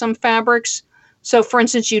allergic to some fabrics. So, for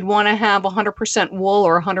instance, you'd want to have 100% wool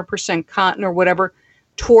or 100% cotton or whatever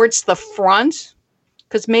towards the front,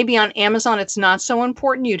 because maybe on Amazon it's not so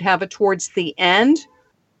important. You'd have it towards the end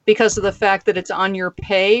because of the fact that it's on your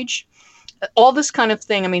page. All this kind of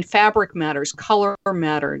thing. I mean, fabric matters, color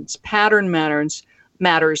matters, pattern matters,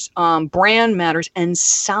 brand matters, and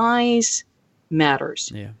size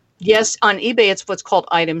matters. Yeah. Yes, on eBay, it's what's called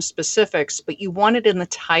item specifics, but you want it in the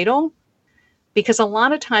title because a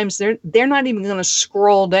lot of times they're not even going to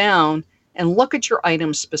scroll down and look at your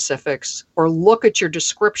item specifics or look at your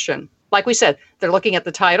description. Like we said, they're looking at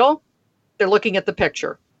the title, they're looking at the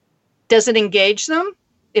picture. Does it engage them?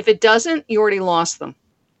 If it doesn't, you already lost them.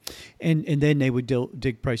 And then they would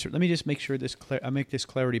dig price. Let me just make sure I make this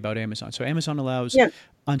clarity about Amazon. So Amazon allows,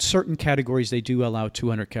 on certain categories, they do allow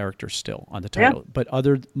 200 characters still on the title. But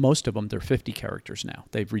most of them, they're 50 characters now.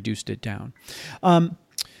 They've reduced it down.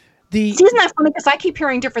 Isn't that funny? Because I keep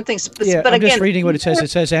hearing different things. But I'm again, just reading what it says. It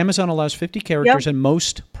says Amazon allows 50 characters in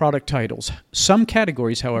most product titles. Some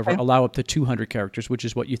categories, however, allow up to 200 characters, which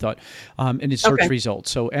is what you thought in its search results.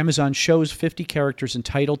 So Amazon shows 50 characters in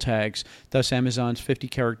title tags. Thus, Amazon's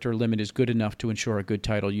 50-character limit is good enough to ensure a good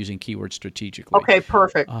title using keywords strategically. Okay,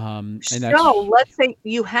 perfect. So let's say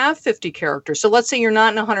you have 50 characters. So let's say you're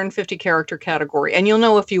not in a 150-character category, and you'll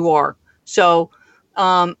know if you are. So...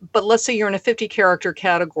 but let's say you're in a 50-character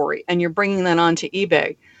category and you're bringing that onto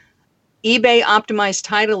eBay. eBay optimized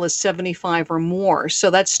title is 75 or more. So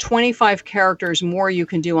that's 25 characters more you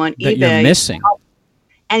can do on eBay. You're missing.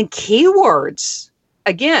 And keywords,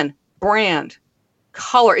 again, brand,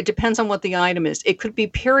 color. It depends on what the item is. It could be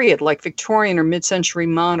period, like Victorian or mid-century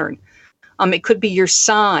modern. It could be your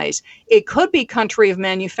size. It could be country of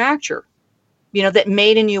manufacture. That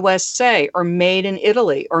made in USA or made in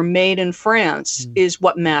Italy or made in France is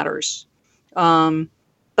what matters.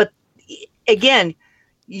 But again,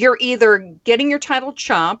 you're either getting your title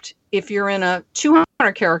chopped if you're in a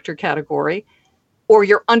 200-character category, or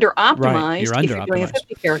you're under-optimized if you're doing a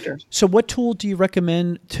 50 characters. So what tool do you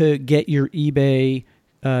recommend to get your eBay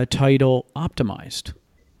title optimized?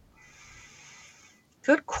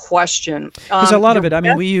 Good question. Because a lot of it,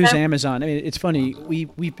 we use Amazon. It's funny.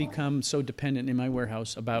 We've become so dependent in my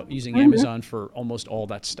warehouse about using Amazon for almost all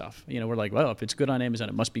that stuff. We're like, well, if it's good on Amazon,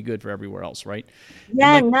 it must be good for everywhere else, right?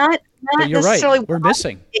 Yeah, not but you're necessarily. Right. We're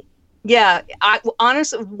missing.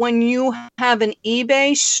 Honestly, when you have an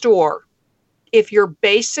eBay store, if you're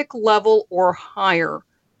basic level or higher,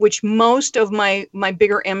 which most of my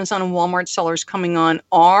bigger Amazon and Walmart sellers coming on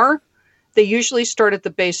are, they usually start at the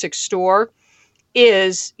basic store.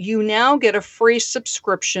 Is you now get a free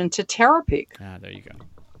subscription to Terrill. There you go.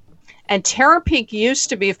 And Terrill used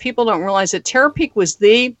to be, if people don't realize it, Terrill was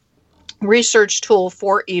the research tool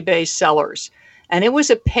for eBay sellers. And it was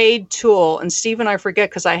a paid tool. And Steve and I forget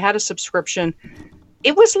because I had a subscription.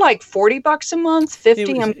 It was like $40 a month,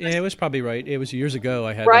 50. It was probably right. It was years ago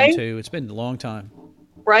I had one too. It's been a long time.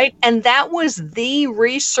 Right. And that was the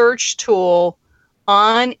research tool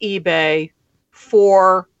on eBay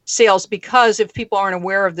for sales, because if people aren't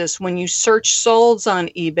aware of this, when you search solds on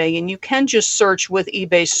eBay, and you can just search with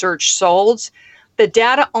eBay search solds, the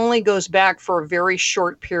data only goes back for a very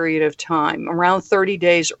short period of time, around 30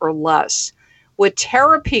 days or less. With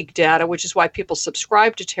Terrill data, which is why people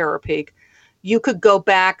subscribe to Terrill, you could go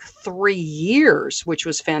back 3 years, which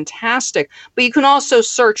was fantastic. But you can also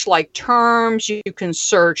search like terms, you can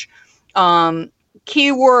search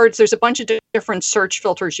keywords. There's a bunch of different search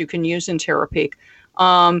filters you can use in Terrill.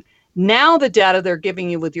 Now the data they're giving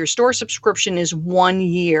you with your store subscription is 1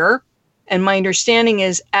 year. And my understanding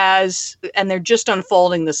is and they're just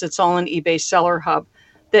unfolding this, it's all in eBay Seller Hub,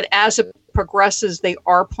 that as it progresses, they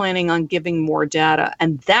are planning on giving more data.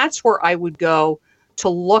 And that's where I would go to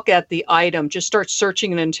look at the item. Just start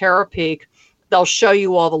searching it in Terrill. They'll show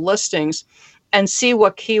you all the listings and see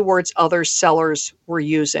what keywords other sellers were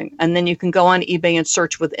using. And then you can go on eBay and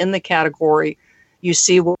search within the category. You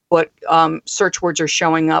see what search words are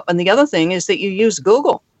showing up. And the other thing is that you use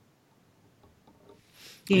Google.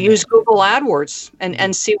 You use Google AdWords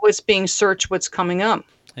and see what's being searched, what's coming up.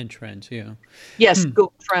 And trends, yeah. Yes,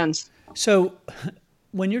 Google Trends. So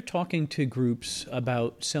when you're talking to groups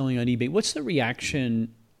about selling on eBay, what's the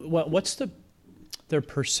reaction? What's their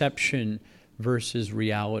perception versus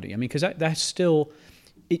reality? I mean, because that's still,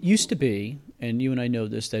 it used to be, and you and I know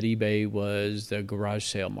this, that eBay was the garage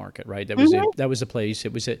sale market, right? That was that was the place.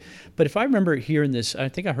 It was it. But if I remember hearing this, I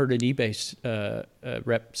think I heard an eBay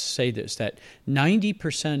rep say this, that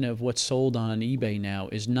 90% of what's sold on eBay now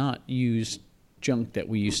is not used junk that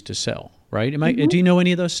we used to sell, right? Do you know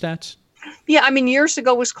any of those stats? Yeah, I mean, years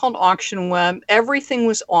ago it was called Auction Web. Everything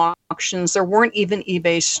was auctions. There weren't even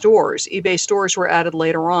eBay stores. eBay stores were added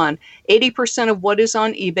later on. 80% of what is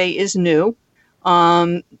on eBay is new.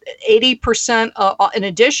 80%, and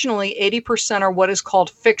additionally, 80% are what is called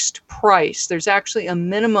fixed price. There's actually a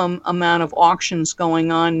minimum amount of auctions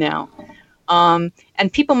going on now. And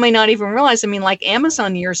people may not even realize, I mean, like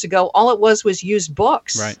Amazon years ago, all it was used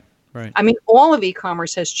books. Right. Right. I mean, all of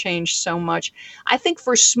e-commerce has changed so much. I think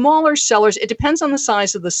for smaller sellers, it depends on the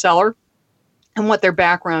size of the seller and what their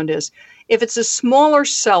background is. If it's a smaller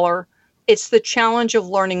seller, it's the challenge of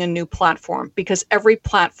learning a new platform, because every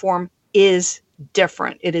platform is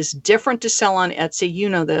different. It is different to sell on Etsy, you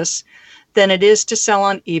know this, than it is to sell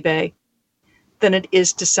on eBay, than it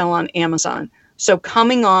is to sell on Amazon. So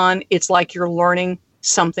coming on, it's like you're learning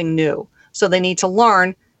something new. So they need to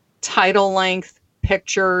learn title length,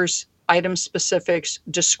 pictures, item specifics,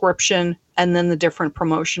 description, and then the different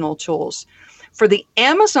promotional tools. For the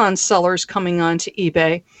Amazon sellers coming onto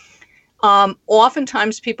eBay,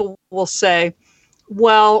 oftentimes people will say,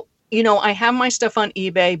 well, you know, I have my stuff on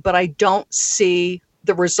eBay, but I don't see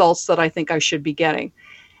the results that I think I should be getting.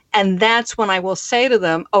 And that's when I will say to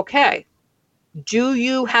them, okay,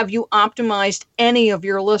 have you optimized any of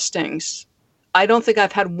your listings? I don't think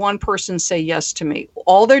I've had one person say yes to me.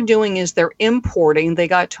 All they're doing is they're importing. They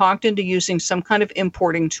got talked into using some kind of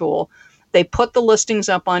importing tool. They put the listings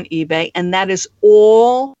up on eBay, and that is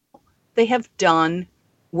all they have done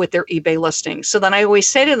with their eBay listings. So then I always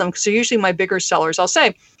say to them, because they're usually my bigger sellers, I'll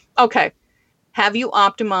say, okay, have you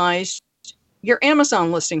optimized your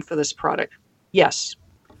Amazon listing for this product? Yes.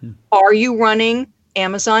 Are you running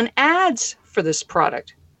Amazon ads for this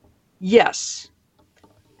product? Yes.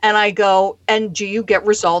 And I go, and do you get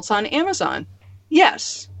results on Amazon?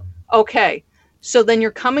 Yes. Okay. So then you're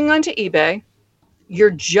coming onto eBay. You're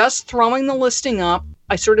just throwing the listing up.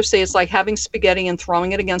 I sort of say it's like having spaghetti and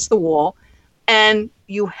throwing it against the wall. And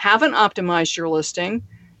you haven't optimized your listing,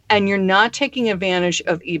 and you're not taking advantage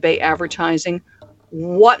of eBay advertising.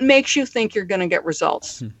 What makes you think you're going to get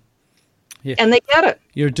results? Yeah. And they get it.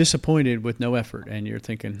 You're disappointed with no effort, and you're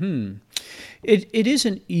thinking, it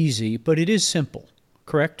isn't easy, but it is simple.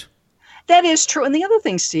 Correct? That is true. And the other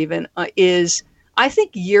thing, Stephen, is I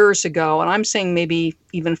think years ago, and I'm saying maybe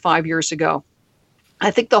even 5 years ago, I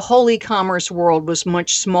think the whole e-commerce world was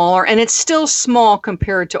much smaller, and it's still small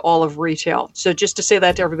compared to all of retail. So just to say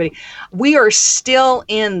that to everybody, we are still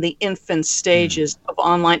in the infant stages of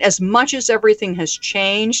online. As much as everything has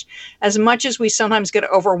changed, as much as we sometimes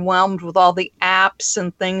get overwhelmed with all the apps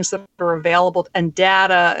and things that are available and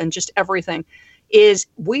data and just everything, is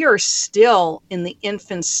we are still in the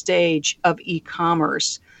infant stage of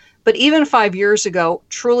e-commerce. But even 5 years ago,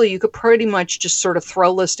 truly, you could pretty much just sort of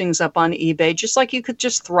throw listings up on eBay, just like you could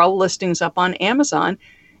just throw listings up on Amazon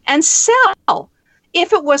and sell.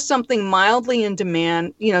 If it was something mildly in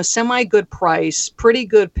demand, you know, semi-good price, pretty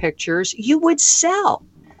good pictures, you would sell.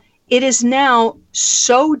 It is now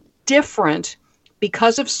so different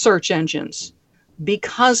because of search engines,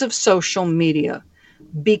 because of social media,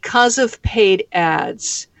 because of paid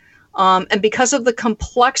ads, and because of the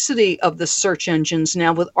complexity of the search engines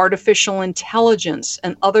now with artificial intelligence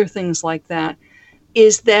and other things like that,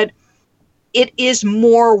 is that it is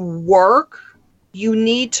more work. You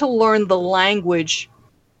need to learn the language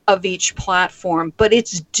of each platform, but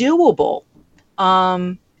it's doable.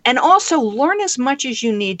 And also learn as much as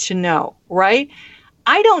you need to know, right?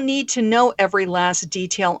 I don't need to know every last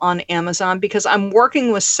detail on Amazon because I'm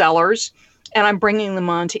working with sellers and I'm bringing them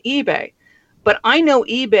onto eBay. But I know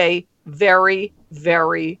eBay very,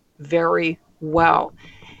 very, very well.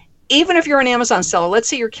 Even if you're an Amazon seller, let's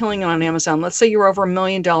say you're killing it on Amazon. Let's say you're over $1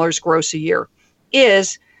 million gross a year.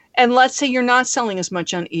 And let's say you're not selling as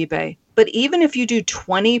much on eBay. But even if you do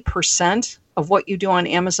 20% of what you do on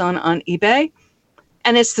Amazon on eBay,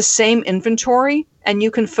 and it's the same inventory, and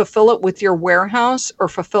you can fulfill it with your warehouse or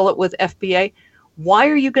fulfill it with FBA, why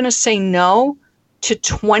are you going to say no to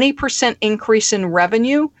 20% increase in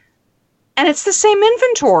revenue? And it's the same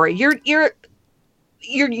inventory.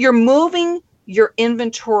 You're moving your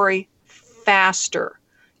inventory faster.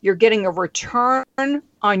 You're getting a return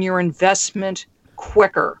on your investment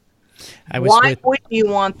quicker. Why would you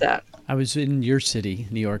want that? I was in your city,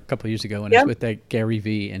 New York, a couple of years ago, and I was with that Gary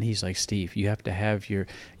V, and he's like, Steve, you have to have you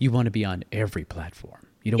want to be on every platform.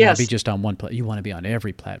 You don't want to be just on one platform. You want to be on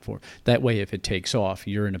every platform. That way, if it takes off,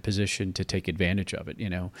 you're in a position to take advantage of it, you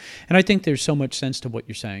know. And I think there's so much sense to what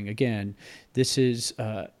you're saying. Again, this is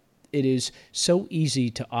it is so easy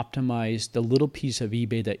to optimize the little piece of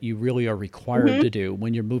eBay that you really are required to do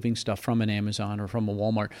when you're moving stuff from an Amazon or from a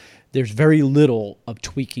Walmart. There's very little of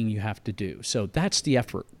tweaking you have to do. So that's the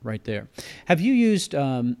effort right there. Have you used?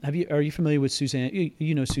 Are you familiar with Suzanne?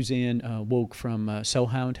 You know Suzanne Woke from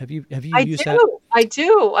Sellhound. Have you used that? I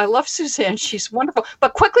do. I love Suzanne. She's wonderful.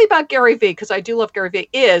 But quickly about Gary Vee, because I do love Gary Vee,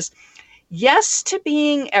 is yes to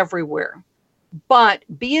being everywhere, but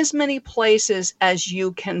be as many places as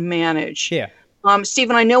you can manage. Yeah.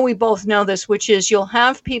 Stephen, I know we both know this, which is you'll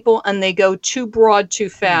have people and they go too broad too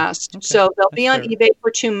fast. Okay. So they'll be on eBay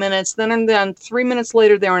for 2 minutes, then 3 minutes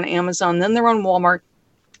later they're on Amazon, then they're on Walmart,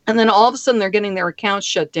 and then all of a sudden they're getting their accounts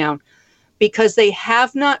shut down because they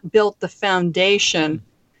have not built the foundation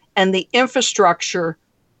and the infrastructure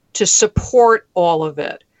to support all of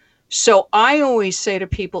it. So I always say to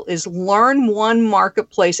people is learn one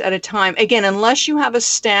marketplace at a time. Again, unless you have a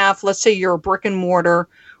staff, let's say you're a brick and mortar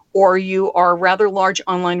or you are a rather large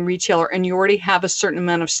online retailer and you already have a certain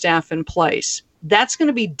amount of staff in place, that's going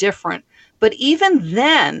to be different. But even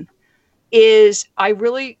then I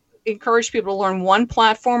really encourage people to learn one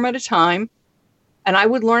platform at a time. And I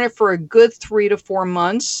would learn it for a good 3 to 4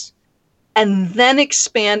 months and then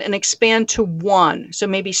expand to one. So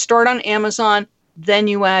maybe start on Amazon, then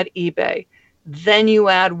you add eBay, then you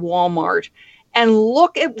add Walmart, and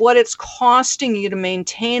look at what it's costing you to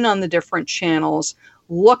maintain on the different channels.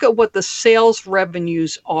 Look at what the sales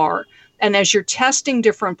revenues are. And as you're testing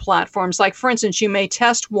different platforms, like for instance, you may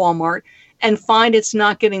test Walmart and find it's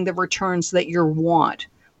not getting the returns that you want.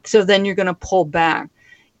 So then you're going to pull back.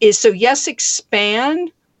 So yes,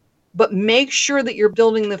 expand, but make sure that you're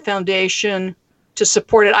building the foundation to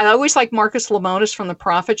support it. I always like Marcus Lemonis from the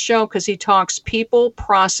Profit Show because he talks people,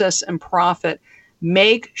 process, and profit.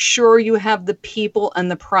 Make sure you have the people and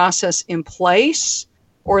the process in place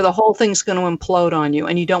or the whole thing's going to implode on you,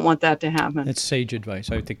 and you don't want that to happen. That's sage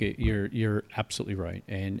advice. I think you're absolutely right.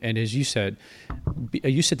 And as you said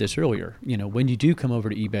this earlier, you know, when you do come over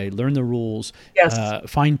to eBay, learn the rules,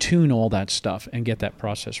 fine-tune all that stuff, and get that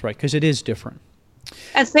process right because it is different.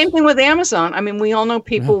 And same thing with Amazon. I mean, we all know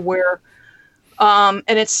people where and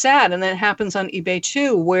it's sad, and that happens on eBay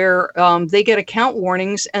too, where they get account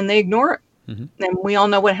warnings and they ignore it. And we all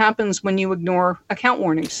know what happens when you ignore account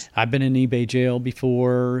warnings. I've been in eBay jail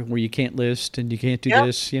before where you can't list and you can't do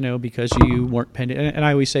this, you know, because you weren't paying. And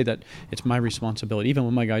I always say that it's my responsibility. Even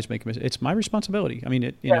when my guys make a mistake, it's my responsibility. I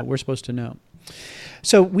mean, you know, we're supposed to know.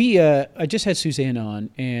 So I just had Suzanne on,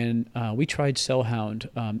 and we tried Sellhound.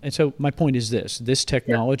 And so my point is this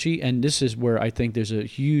technology, and this is where I think there's a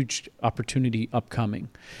huge opportunity upcoming.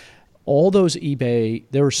 All those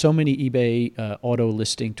there are so many eBay auto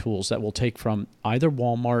listing tools that will take from either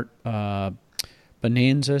Walmart,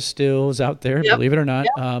 Bonanza still is out there, believe it or not,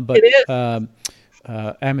 but it is.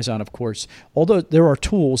 Amazon, of course. Although there are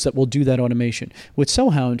tools that will do that automation. With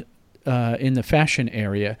Sellhound, in the fashion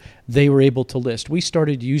area, they were able to list. We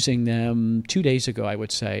started using them 2 days ago, I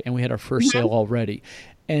would say, and we had our first sale already.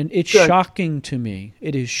 And it's shocking to me.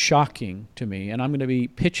 It is shocking to me. And I'm going to be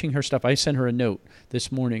pitching her stuff. I sent her a note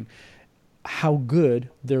this morning how good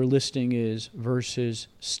their listing is versus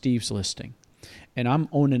Steve's listing. And I'm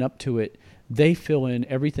owning up to it. They fill in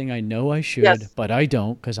everything I know I should, but I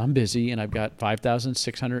don't because I'm busy and I've got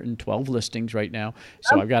 5,612 listings right now.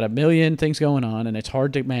 So I've got a million things going on and it's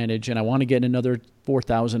hard to manage, and I want to get another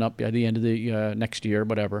 4,000 up by the end of the next year,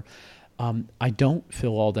 whatever. I don't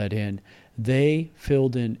fill all that in. They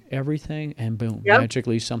filled in everything and boom,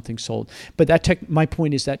 magically something sold. But my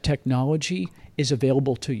point is that technology is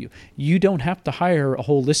available to you. You don't have to hire a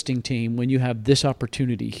whole listing team when you have this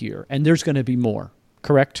opportunity here, and there's going to be more.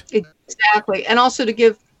 Correct? Exactly. And also to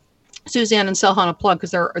give Suzanne and Sellhound a plug, because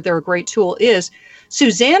they're a great tool, is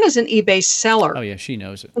Suzanne is an eBay seller. Oh, yeah, she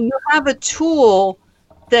knows it. And you have a tool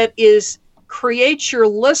that creates your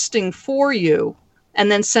listing for you and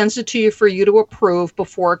then sends it to you for you to approve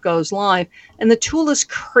before it goes live. And the tool is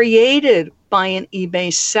created by an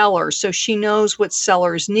eBay seller. So she knows what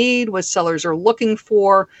sellers need, what sellers are looking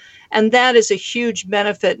for. And that is a huge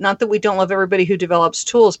benefit. Not that we don't love everybody who develops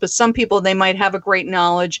tools, but some people, they might have a great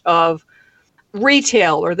knowledge of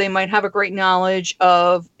retail, or they might have a great knowledge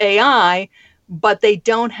of AI, but they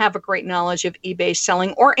don't have a great knowledge of eBay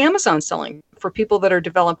selling or Amazon selling for people that are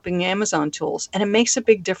developing Amazon tools. And it makes a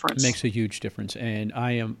big difference. It makes a huge difference. And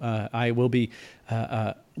I will be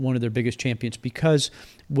one of their biggest champions, because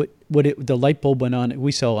the light bulb went on.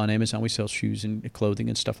 We sell on Amazon. We sell shoes and clothing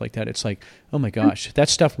and stuff like that. It's like, oh my gosh, that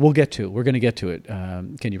stuff we'll get to. We're going to get to it.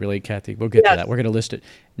 Can you relate, Kathy? We'll get to that. We're going to list it.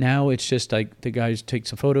 Now it's just like the guys take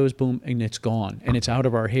some photos, boom, and it's gone. And it's out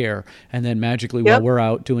of our hair. And then magically, while we're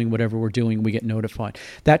out doing whatever we're doing, we get notified.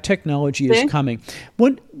 That technology is coming.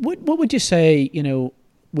 What would you say,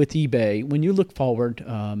 with eBay, when you look forward,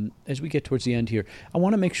 as we get towards the end here, I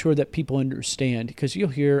want to make sure that people understand, because you'll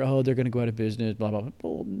hear, oh, they're going to go out of business, blah, blah, blah.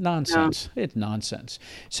 Well, nonsense. No. It's nonsense.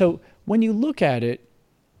 So when you look at it,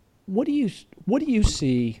 what do you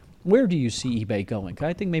see? Where do you see eBay going?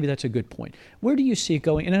 I think maybe that's a good point. Where do you see it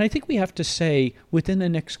going? And I think we have to say within the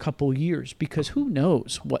next couple of years, because who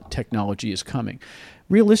knows what technology is coming.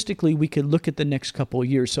 Realistically, we could look at the next couple of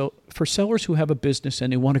years. So for sellers who have a business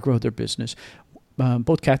and they want to grow their business,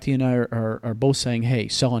 both Kathy and I are both saying, hey,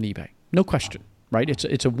 sell on eBay. No question, right?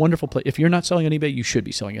 It's a wonderful place. If you're not selling on eBay, you should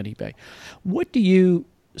be selling on eBay. What do you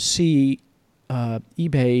see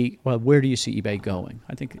eBay, well, where do you see eBay going?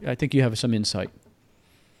 I think you have some insight.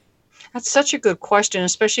 That's such a good question,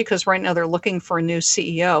 especially because right now they're looking for a new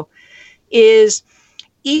CEO. Is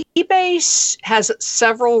eBay has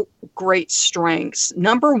several great strengths.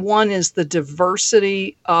 Number one is the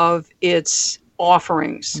diversity of its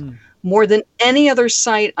offerings. More than any other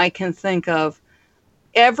site I can think of,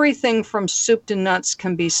 everything from soup to nuts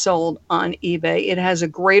can be sold on eBay. It has a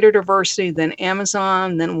greater diversity than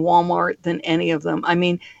Amazon, than Walmart, than any of them. I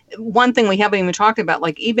mean, one thing we haven't even talked about,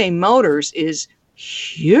 like eBay Motors, is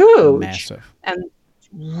huge. Massive. And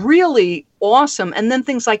really awesome. And then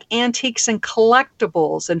things like antiques and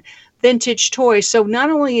collectibles and vintage toys. So not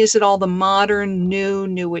only is it all the modern,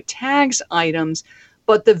 new with tags items,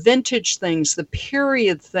 but the vintage things, the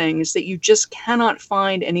period things that you just cannot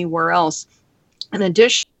find anywhere else. And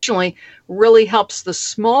additionally, really helps the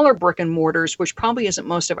smaller brick and mortars, which probably isn't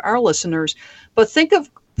most of our listeners. But think of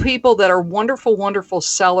people that are wonderful, wonderful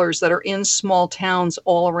sellers that are in small towns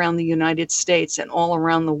all around the United States and all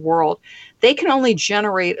around the world. They can only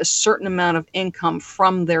generate a certain amount of income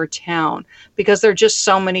from their town because there are just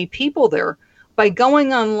so many people there. By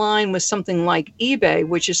going online with something like eBay,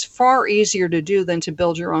 which is far easier to do than to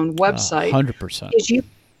build your own website, 100%. Is you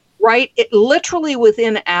right? It literally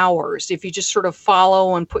within hours, if you just sort of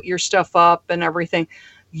follow and put your stuff up and everything,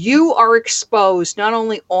 you are exposed not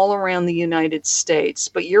only all around the United States,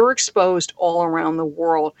 but you're exposed all around the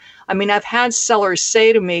world. I mean, I've had sellers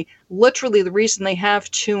say to me, literally the reason they have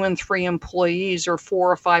 2 and 3 employees or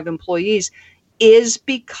 4 or 5 employees is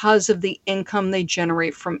because of the income they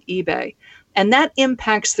generate from eBay. And that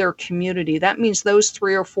impacts their community. That means those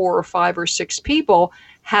 3 or 4 or 5 or 6 people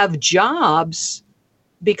have jobs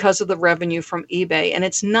because of the revenue from eBay. And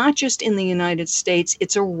it's not just in the United States,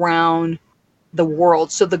 it's around the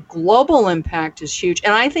world. So the global impact is huge.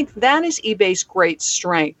 And I think that is eBay's great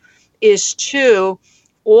strength, is to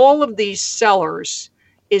all of these sellers,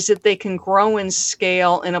 is that they can grow and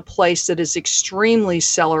scale in a place that is extremely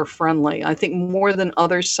seller friendly. I think more than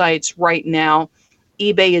other sites right now,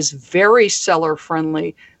 eBay is very seller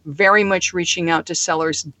friendly, very much reaching out to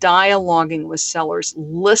sellers, dialoguing with sellers,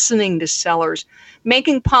 listening to sellers,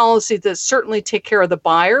 making policies that certainly take care of the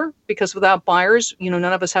buyer, because without buyers, none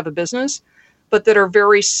of us have a business, but that are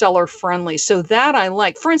very seller friendly. So that I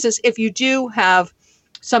like. For instance, if you do have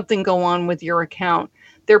something go on with your account,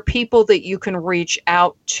 there are people that you can reach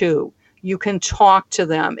out to. You can talk to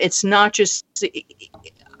them. It's not just,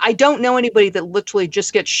 I don't know anybody that literally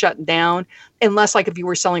just gets shut down, unless like if you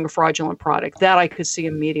were selling a fraudulent product. That I could see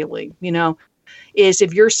immediately, is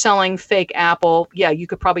if you're selling fake Apple, yeah, you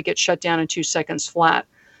could probably get shut down in 2 seconds flat.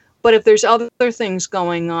 But if there's other things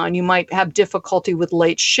going on, you might have difficulty with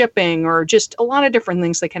late shipping or just a lot of different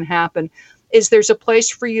things that can happen. There's a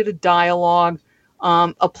place for you to dialogue,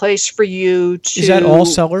 a place for you to... Is that all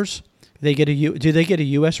sellers? Do they get a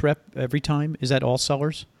U.S. rep every time? Is that all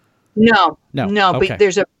sellers? No. Okay. But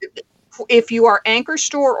there's if you are anchor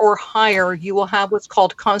store or higher, you will have what's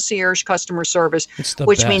called concierge customer service,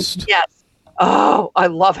 which means, yes. Oh, I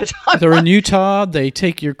love it. They're in Utah. They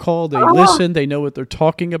take your call. They listen. They know what they're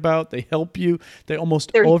talking about. They help you. They're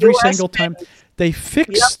every single time they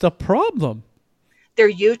fix the problem. They're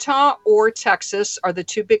Utah or Texas are the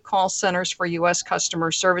 2 big call centers for U.S.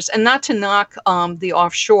 customer service. And not to knock the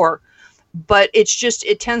offshore, but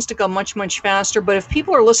it tends to go much, much faster. But if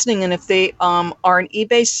people are listening and if they are an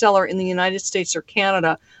eBay seller in the United States or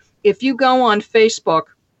Canada, if you go on Facebook,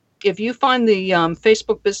 if you find the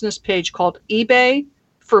Facebook business page called eBay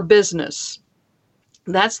for Business,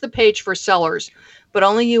 that's the page for sellers, but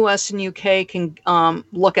only US and UK can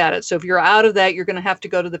look at it. So if you're out of that, you're going to have to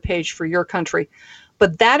go to the page for your country.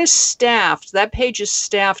 But that page is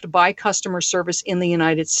staffed by customer service in the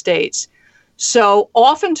United States. So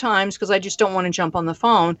oftentimes, because I just don't want to jump on the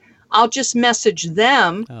phone, I'll just message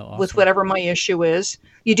them with whatever my issue is.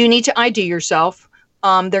 You do need to ID yourself.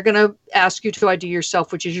 They're going to ask you to ID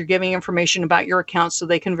yourself, which is you're giving information about your account so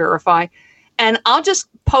they can verify. And I'll just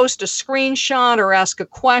post a screenshot or ask a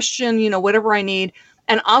question, whatever I need.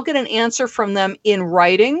 And I'll get an answer from them in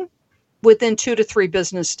writing within 2 to 3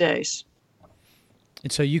 business days.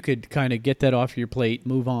 And so you could kind of get that off your plate,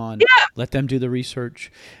 move on, let them do the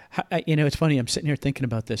research. It's funny. I'm sitting here thinking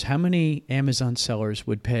about this. How many Amazon sellers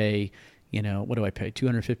would pay, what do I pay?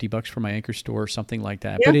 $250 for my anchor store or something like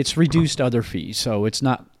that. Yeah. But it's reduced other fees. So it's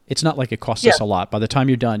not like it costs us a lot. By the time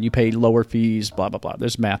you're done, you pay lower fees, blah, blah, blah.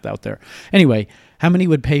 There's math out there. Anyway, how many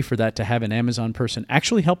would pay for that to have an Amazon person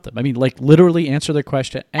actually help them? I mean, like literally answer their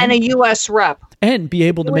question. And a U.S. rep. And be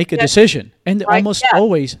able to make a decision. And almost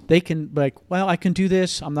always they can I can do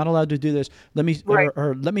this. I'm not allowed to do this. Let me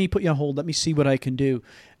or let me put you on hold. Let me see what I can do.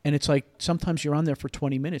 And it's like sometimes you're on there for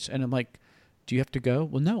 20 minutes and I'm like, do you have to go?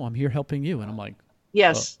 Well, no, I'm here helping you. And I'm like,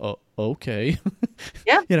 yes. Okay.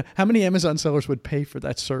 Yeah. How many Amazon sellers would pay for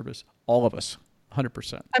that service? All of us.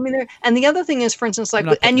 100%. I mean, and the other thing is, for instance,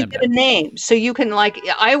 and you get a name. So you can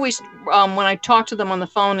I always, when I talk to them on the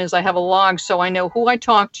phone is I have a log so I know who I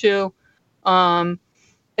talked to, and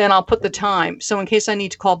I'll put the time. So in case I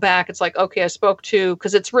need to call back, it's like, okay, I spoke to,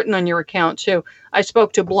 because it's written on your account too. I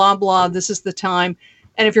spoke to blah, blah, this is the time.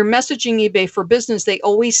 And if you're messaging eBay for business, they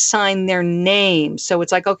always sign their name. So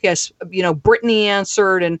it's like, okay, Brittany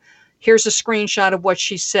answered and here's a screenshot of what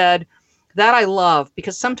she said. That I love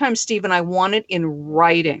because sometimes, Stephen, I want it in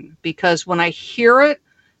writing because when I hear it,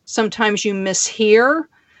 sometimes you mishear.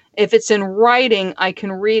 If it's in writing, I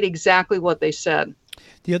can read exactly what they said.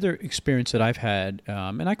 The other experience that I've had,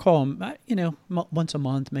 and I call them, once a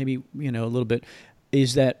month, maybe, a little bit,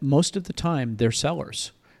 is that most of the time they're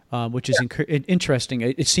sellers, which is interesting.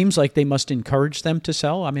 It seems like they must encourage them to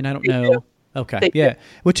sell. I mean, I don't know. Okay, yeah,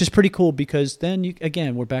 which is pretty cool because then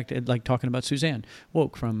we're back to talking about Suzanne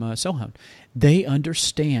Woke from Sellhound. They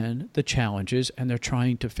understand the challenges and they're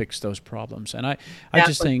trying to fix those problems, and I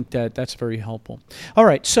just think that that's very helpful. All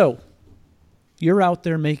right, so you're out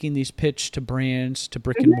there making these pitch to brands, to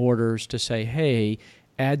brick and mortars, to say, hey,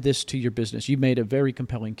 add this to your business. You've made a very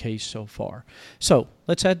compelling case so far. So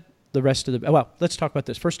let's add the rest of let's talk about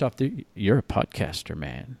this. First off, you're a podcaster,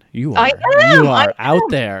 man. You are out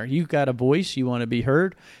there. You got a voice. You want to be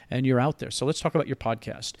heard, and you're out there. So let's talk about your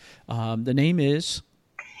podcast. The name is?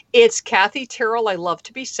 It's Kathy Terrill. I Love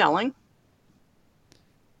to Be Selling.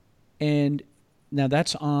 And now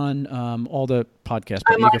that's on all the podcasts,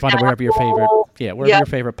 but you can find it wherever your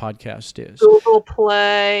favorite podcast is. Google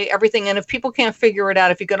Play, everything. And if people can't figure it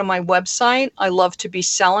out, if you go to my website, I Love to Be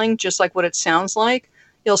Selling, just like what it sounds like.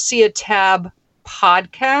 You'll see a tab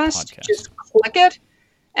podcast. Just click it.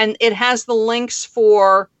 And it has the links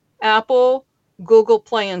for Apple, Google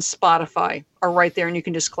Play, and Spotify are right there. And you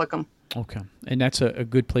can just click them. Okay. And that's a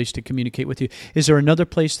good place to communicate with you. Is there another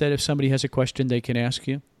place that if somebody has a question, they can ask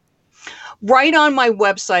you? Right on my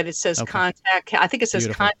website, it says contact. I think it says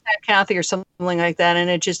Contact Kathy or something like that.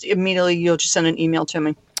 And it just immediately, you'll just send an email to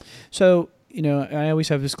me. So, I always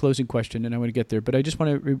have this closing question, and I want to get there, but I just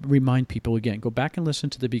want to remind people again, go back and listen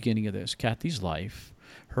to the beginning of this. Kathy's life,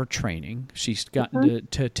 her training, she's gotten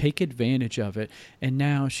to take advantage of it, and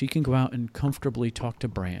now she can go out and comfortably talk to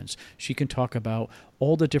brands. She can talk about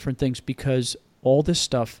all the different things because all this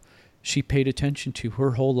stuff she paid attention to her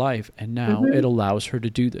whole life, and now it allows her to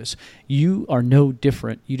do this. You are no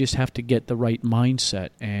different. You just have to get the right mindset,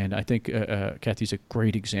 and I think Kathy's a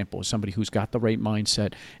great example of somebody who's got the right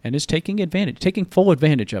mindset and is taking full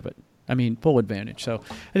advantage of it. I mean, full advantage. So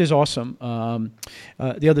it is awesome.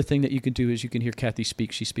 The other thing that you can do is you can hear Kathy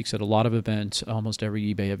speak. She speaks at a lot of events, almost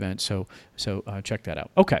every eBay event. So check that out.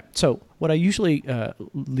 Okay. So what I usually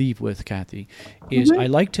leave with, Kathy, is I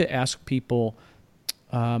like to ask people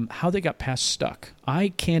how they got past stuck. I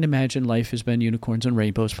can't imagine life has been unicorns and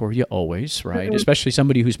rainbows for you always, right? Especially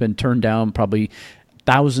somebody who's been turned down probably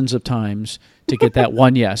thousands of times to get that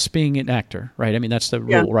one yes, being an actor, right? I mean, that's the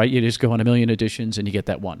rule, right? You just go on a million auditions and you get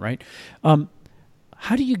that one, right?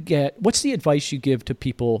 What's the advice you give to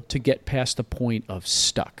people to get past the point of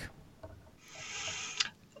stuck?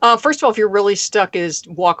 First of all, if you're really stuck, is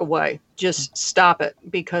walk away. Just stop it,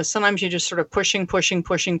 because sometimes you're just sort of pushing,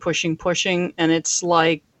 and it's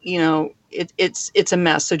like, it's a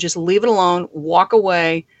mess. So just leave it alone, walk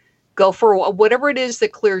away, go for whatever it is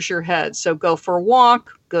that clears your head. So go for a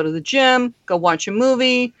walk, go to the gym, go watch a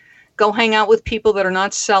movie, go hang out with people that are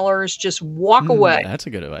not sellers. Just walk away. That's a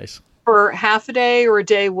good advice. for half a day or a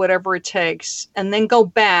day, whatever it takes, and then go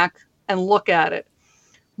back and look at it.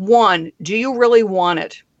 One, do you really want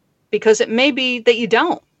it? Because it may be that you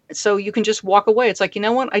don't. So you can just walk away. It's like, you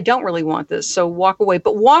know what? I don't really want this. So walk away.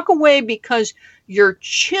 But walk away because you're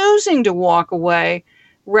choosing to walk away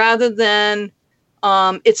rather than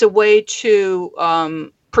it's a way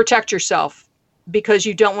to protect yourself because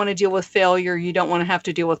you don't want to deal with failure. You don't want to have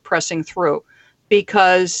to deal with pressing through.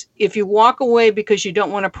 Because if you walk away because you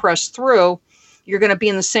don't want to press through, you're going to be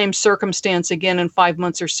in the same circumstance again in 5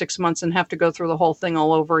 months or 6 months and have to go through the whole thing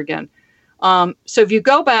all over again. So if you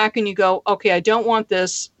go back and you go, okay, I don't want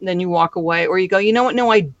this, then you walk away, or you go, you know what?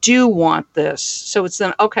 No, I do want this. So it's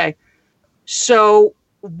then, okay, so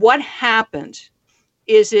what happened?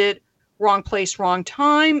 Is it wrong place, wrong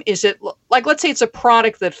time? Is it like, let's say it's a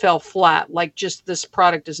product that fell flat, like just this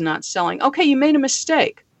product is not selling. Okay, you made a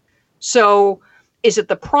mistake. So is it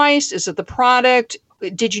the price? Is it the product?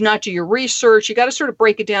 Did you not do your research? You got to sort of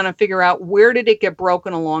break it down and figure out where did it get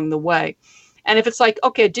broken along the way. And if it's like,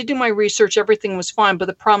 okay, I did do my research, everything was fine, but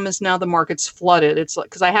the problem is now the market's flooded. It's like,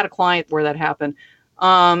 because I had a client where that happened.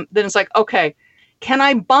 Then it's like, okay, can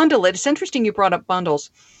I bundle it? It's interesting you brought up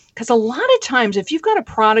bundles, because a lot of times if you've got a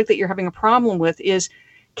product that you're having a problem with is,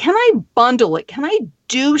 can I bundle it? Can I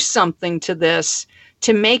do something to this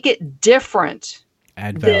to make it different?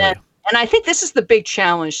 Add value. And I think this is the big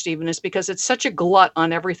challenge, Stephen, is because it's such a glut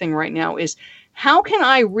on everything right now, is how can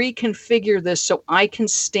I reconfigure this so I can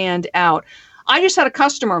stand out? I just had a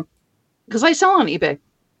customer, because I sell on eBay,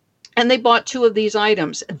 and they bought 2 of these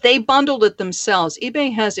items. They bundled it themselves.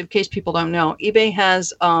 eBay has, in case people don't know, eBay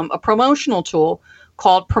has a promotional tool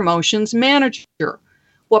called Promotions Manager.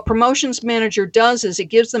 What Promotions Manager does is it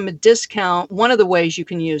gives them a discount. One of the ways you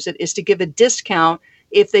can use it is to give a discount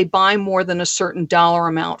if they buy more than a certain dollar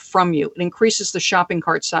amount from you. It increases the shopping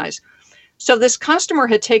cart size. So this customer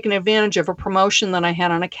had taken advantage of a promotion that I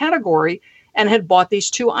had on a category and had bought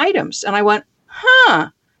these 2 items. And I went,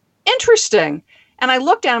 interesting. And I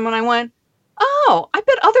looked at him and I went, oh, I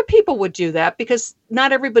bet other people would do that, because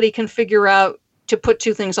not everybody can figure out to put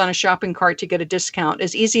 2 things on a shopping cart to get a discount.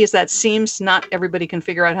 As easy as that seems, not everybody can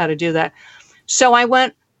figure out how to do that. So I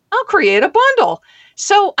went, I'll create a bundle.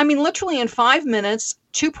 So, I mean, literally in 5 minutes,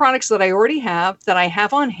 2 products that I already have, that I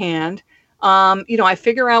have on hand, I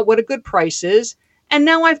figure out what a good price is, and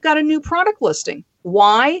now I've got a new product listing.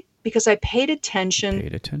 Why? Because I paid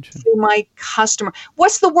attention to my customer.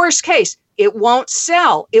 What's the worst case? It won't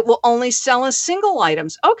sell. It will only sell as single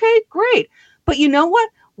items. Okay, great. But you know what?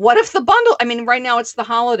 What if the bundle, I mean, right now it's the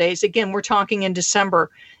holidays. Again, we're talking in December,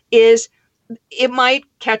 is it might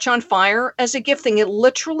catch on fire as a gift thing. It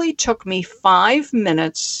literally took me 5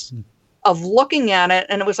 minutes of looking at it.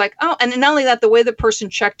 And it was like, oh, and not only that, the way the person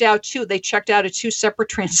checked out too, they checked out at 2 separate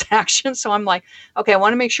transactions. So I'm like, okay, I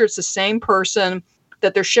want to make sure it's the same person,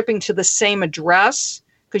 that they're shipping to the same address.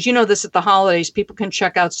 Because you know this at the holidays, people can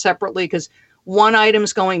check out separately because one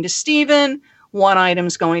item's going to Stephen, one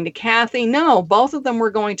item's going to Kathy. No, both of them were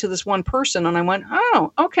going to this one person. And I went,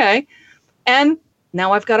 oh, okay. And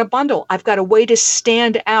now I've got a bundle. I've got a way to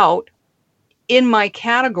stand out in my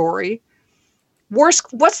category.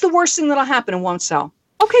 What's the worst thing that'll happen? It won't sell.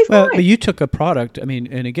 Okay, fine. Well, but you took a product, I mean,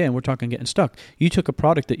 and again, we're talking getting stuck. You took a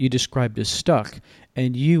product that you described as stuck,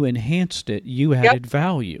 and you enhanced it. You added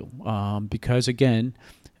value because, again,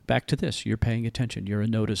 back to this, you're paying attention. You're a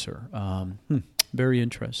noticer. Very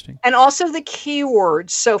interesting. And also the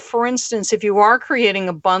keywords. So, for instance, if you are creating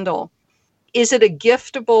a bundle, is it a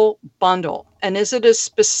giftable bundle? And is it a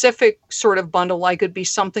specific sort of bundle, like it'd be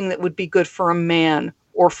something that would be good for a man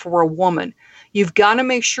or for a woman? You've got to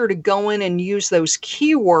make sure to go in and use those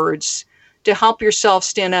keywords to help yourself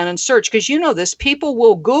stand out and search. Because you know this, people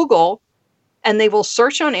will Google and they will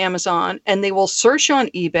search on Amazon and they will search on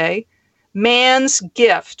eBay, man's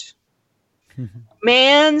gift,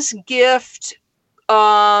 man's gift,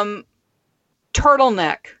 turtleneck.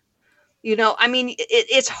 You know, I mean,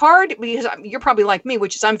 it's hard because you're probably like me,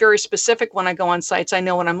 which is I'm very specific when I go on sites. I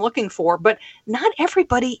know what I'm looking for, but not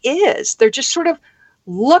everybody is. They're just sort of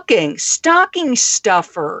looking, stocking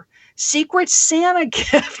stuffer, secret Santa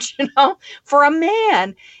gift, for a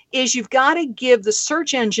man, is you've got to give the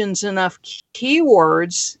search engines enough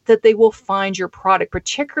keywords that they will find your product,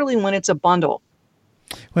 particularly when it's a bundle.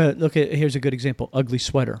 Well, here's a good example, ugly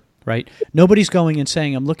sweater, right? Nobody's going and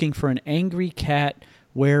saying, I'm looking for an angry cat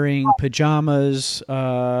wearing pajamas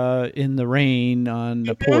in the rain on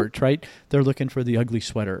the porch, right? They're looking for the ugly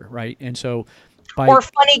sweater, right? And so or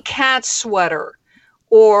funny cat sweater.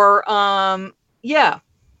 Or, Yeah,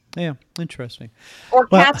 interesting. Or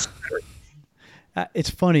cats. It's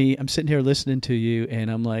funny. I'm sitting here listening to you,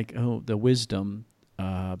 and I'm like, oh, the wisdom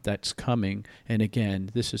that's coming. And again,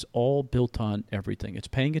 this is all built on everything. It's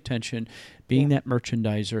paying attention, being that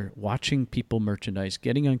merchandiser, watching people merchandise,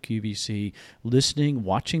 getting on QVC, listening,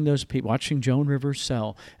 watching those people, watching Joan Rivers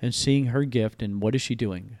sell and seeing her gift and what is she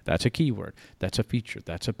doing. That's a keyword. That's a feature.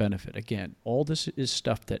 That's a benefit. Again, all this is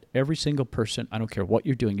stuff that every single person, I don't care what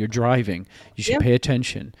you're doing, you're driving, you should pay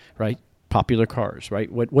attention, right? Popular cars, right?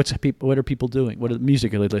 What are people doing? What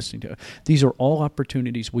music are they listening to? These are all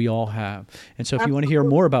opportunities we all have. And so if you want to hear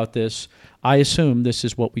more about this, I assume this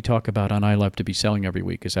is what we talk about on I Love to Be Selling every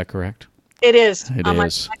week. Is that correct? It is. It on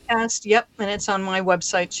is. My podcast, yep, and it's on my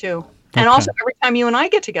website too. And also every time you and I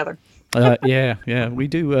get together. Yeah, we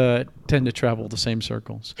do tend to travel the same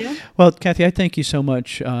circles. Yeah. Well, Kathy, I thank you so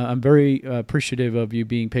much. I'm very appreciative of you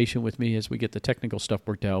being patient with me as we get the technical stuff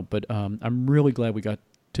worked out, but I'm really glad we got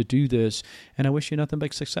to do this, and I wish you nothing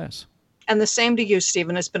but success. And the same to you,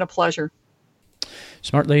 Stephen. It's been a pleasure.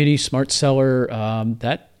 Smart lady, smart seller,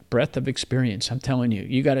 that breadth of experience, I'm telling you,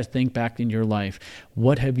 you got to think back in your life.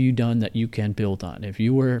 What have you done that you can build on? If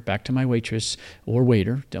you were, back to my waitress or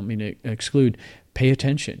waiter, don't mean to exclude, pay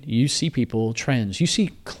attention. You see people, trends. You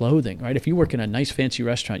see clothing, right? If you work in a nice fancy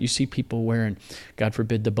restaurant, you see people wearing, God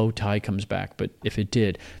forbid the bow tie comes back, but if it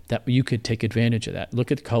did, that you could take advantage of that.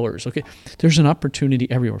 Look at colors. There's an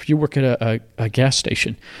opportunity everywhere. If you work at a gas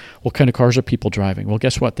station, what kind of cars are people driving? Well,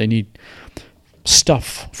 guess what? They need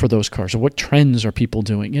stuff for those cars. Or what trends are people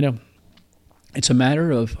doing? It's a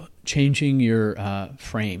matter of changing your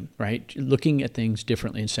frame, right? Looking at things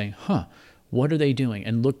differently and saying, what are they doing?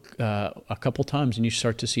 And look a couple times and you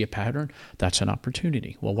start to see a pattern. That's an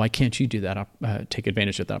opportunity. Well, why can't you do that? Take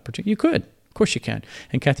advantage of that opportunity. You could. Of course you can.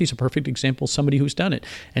 And Kathy's a perfect example of somebody who's done it.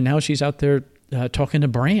 And now she's out there talking to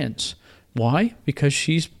brands. Why? Because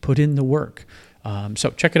she's put in the work. So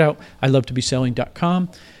check it out. ilovetobeselling.com.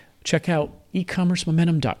 Check out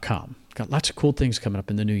ecommercemomentum.com. Got lots of cool things coming up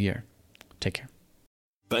in the new year. Take care.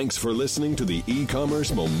 Thanks for listening to the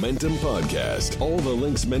E-Commerce Momentum Podcast. All the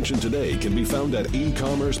links mentioned today can be found at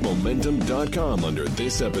ecommercemomentum.com under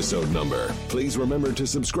this episode number. Please remember to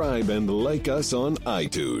subscribe and like us on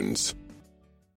iTunes.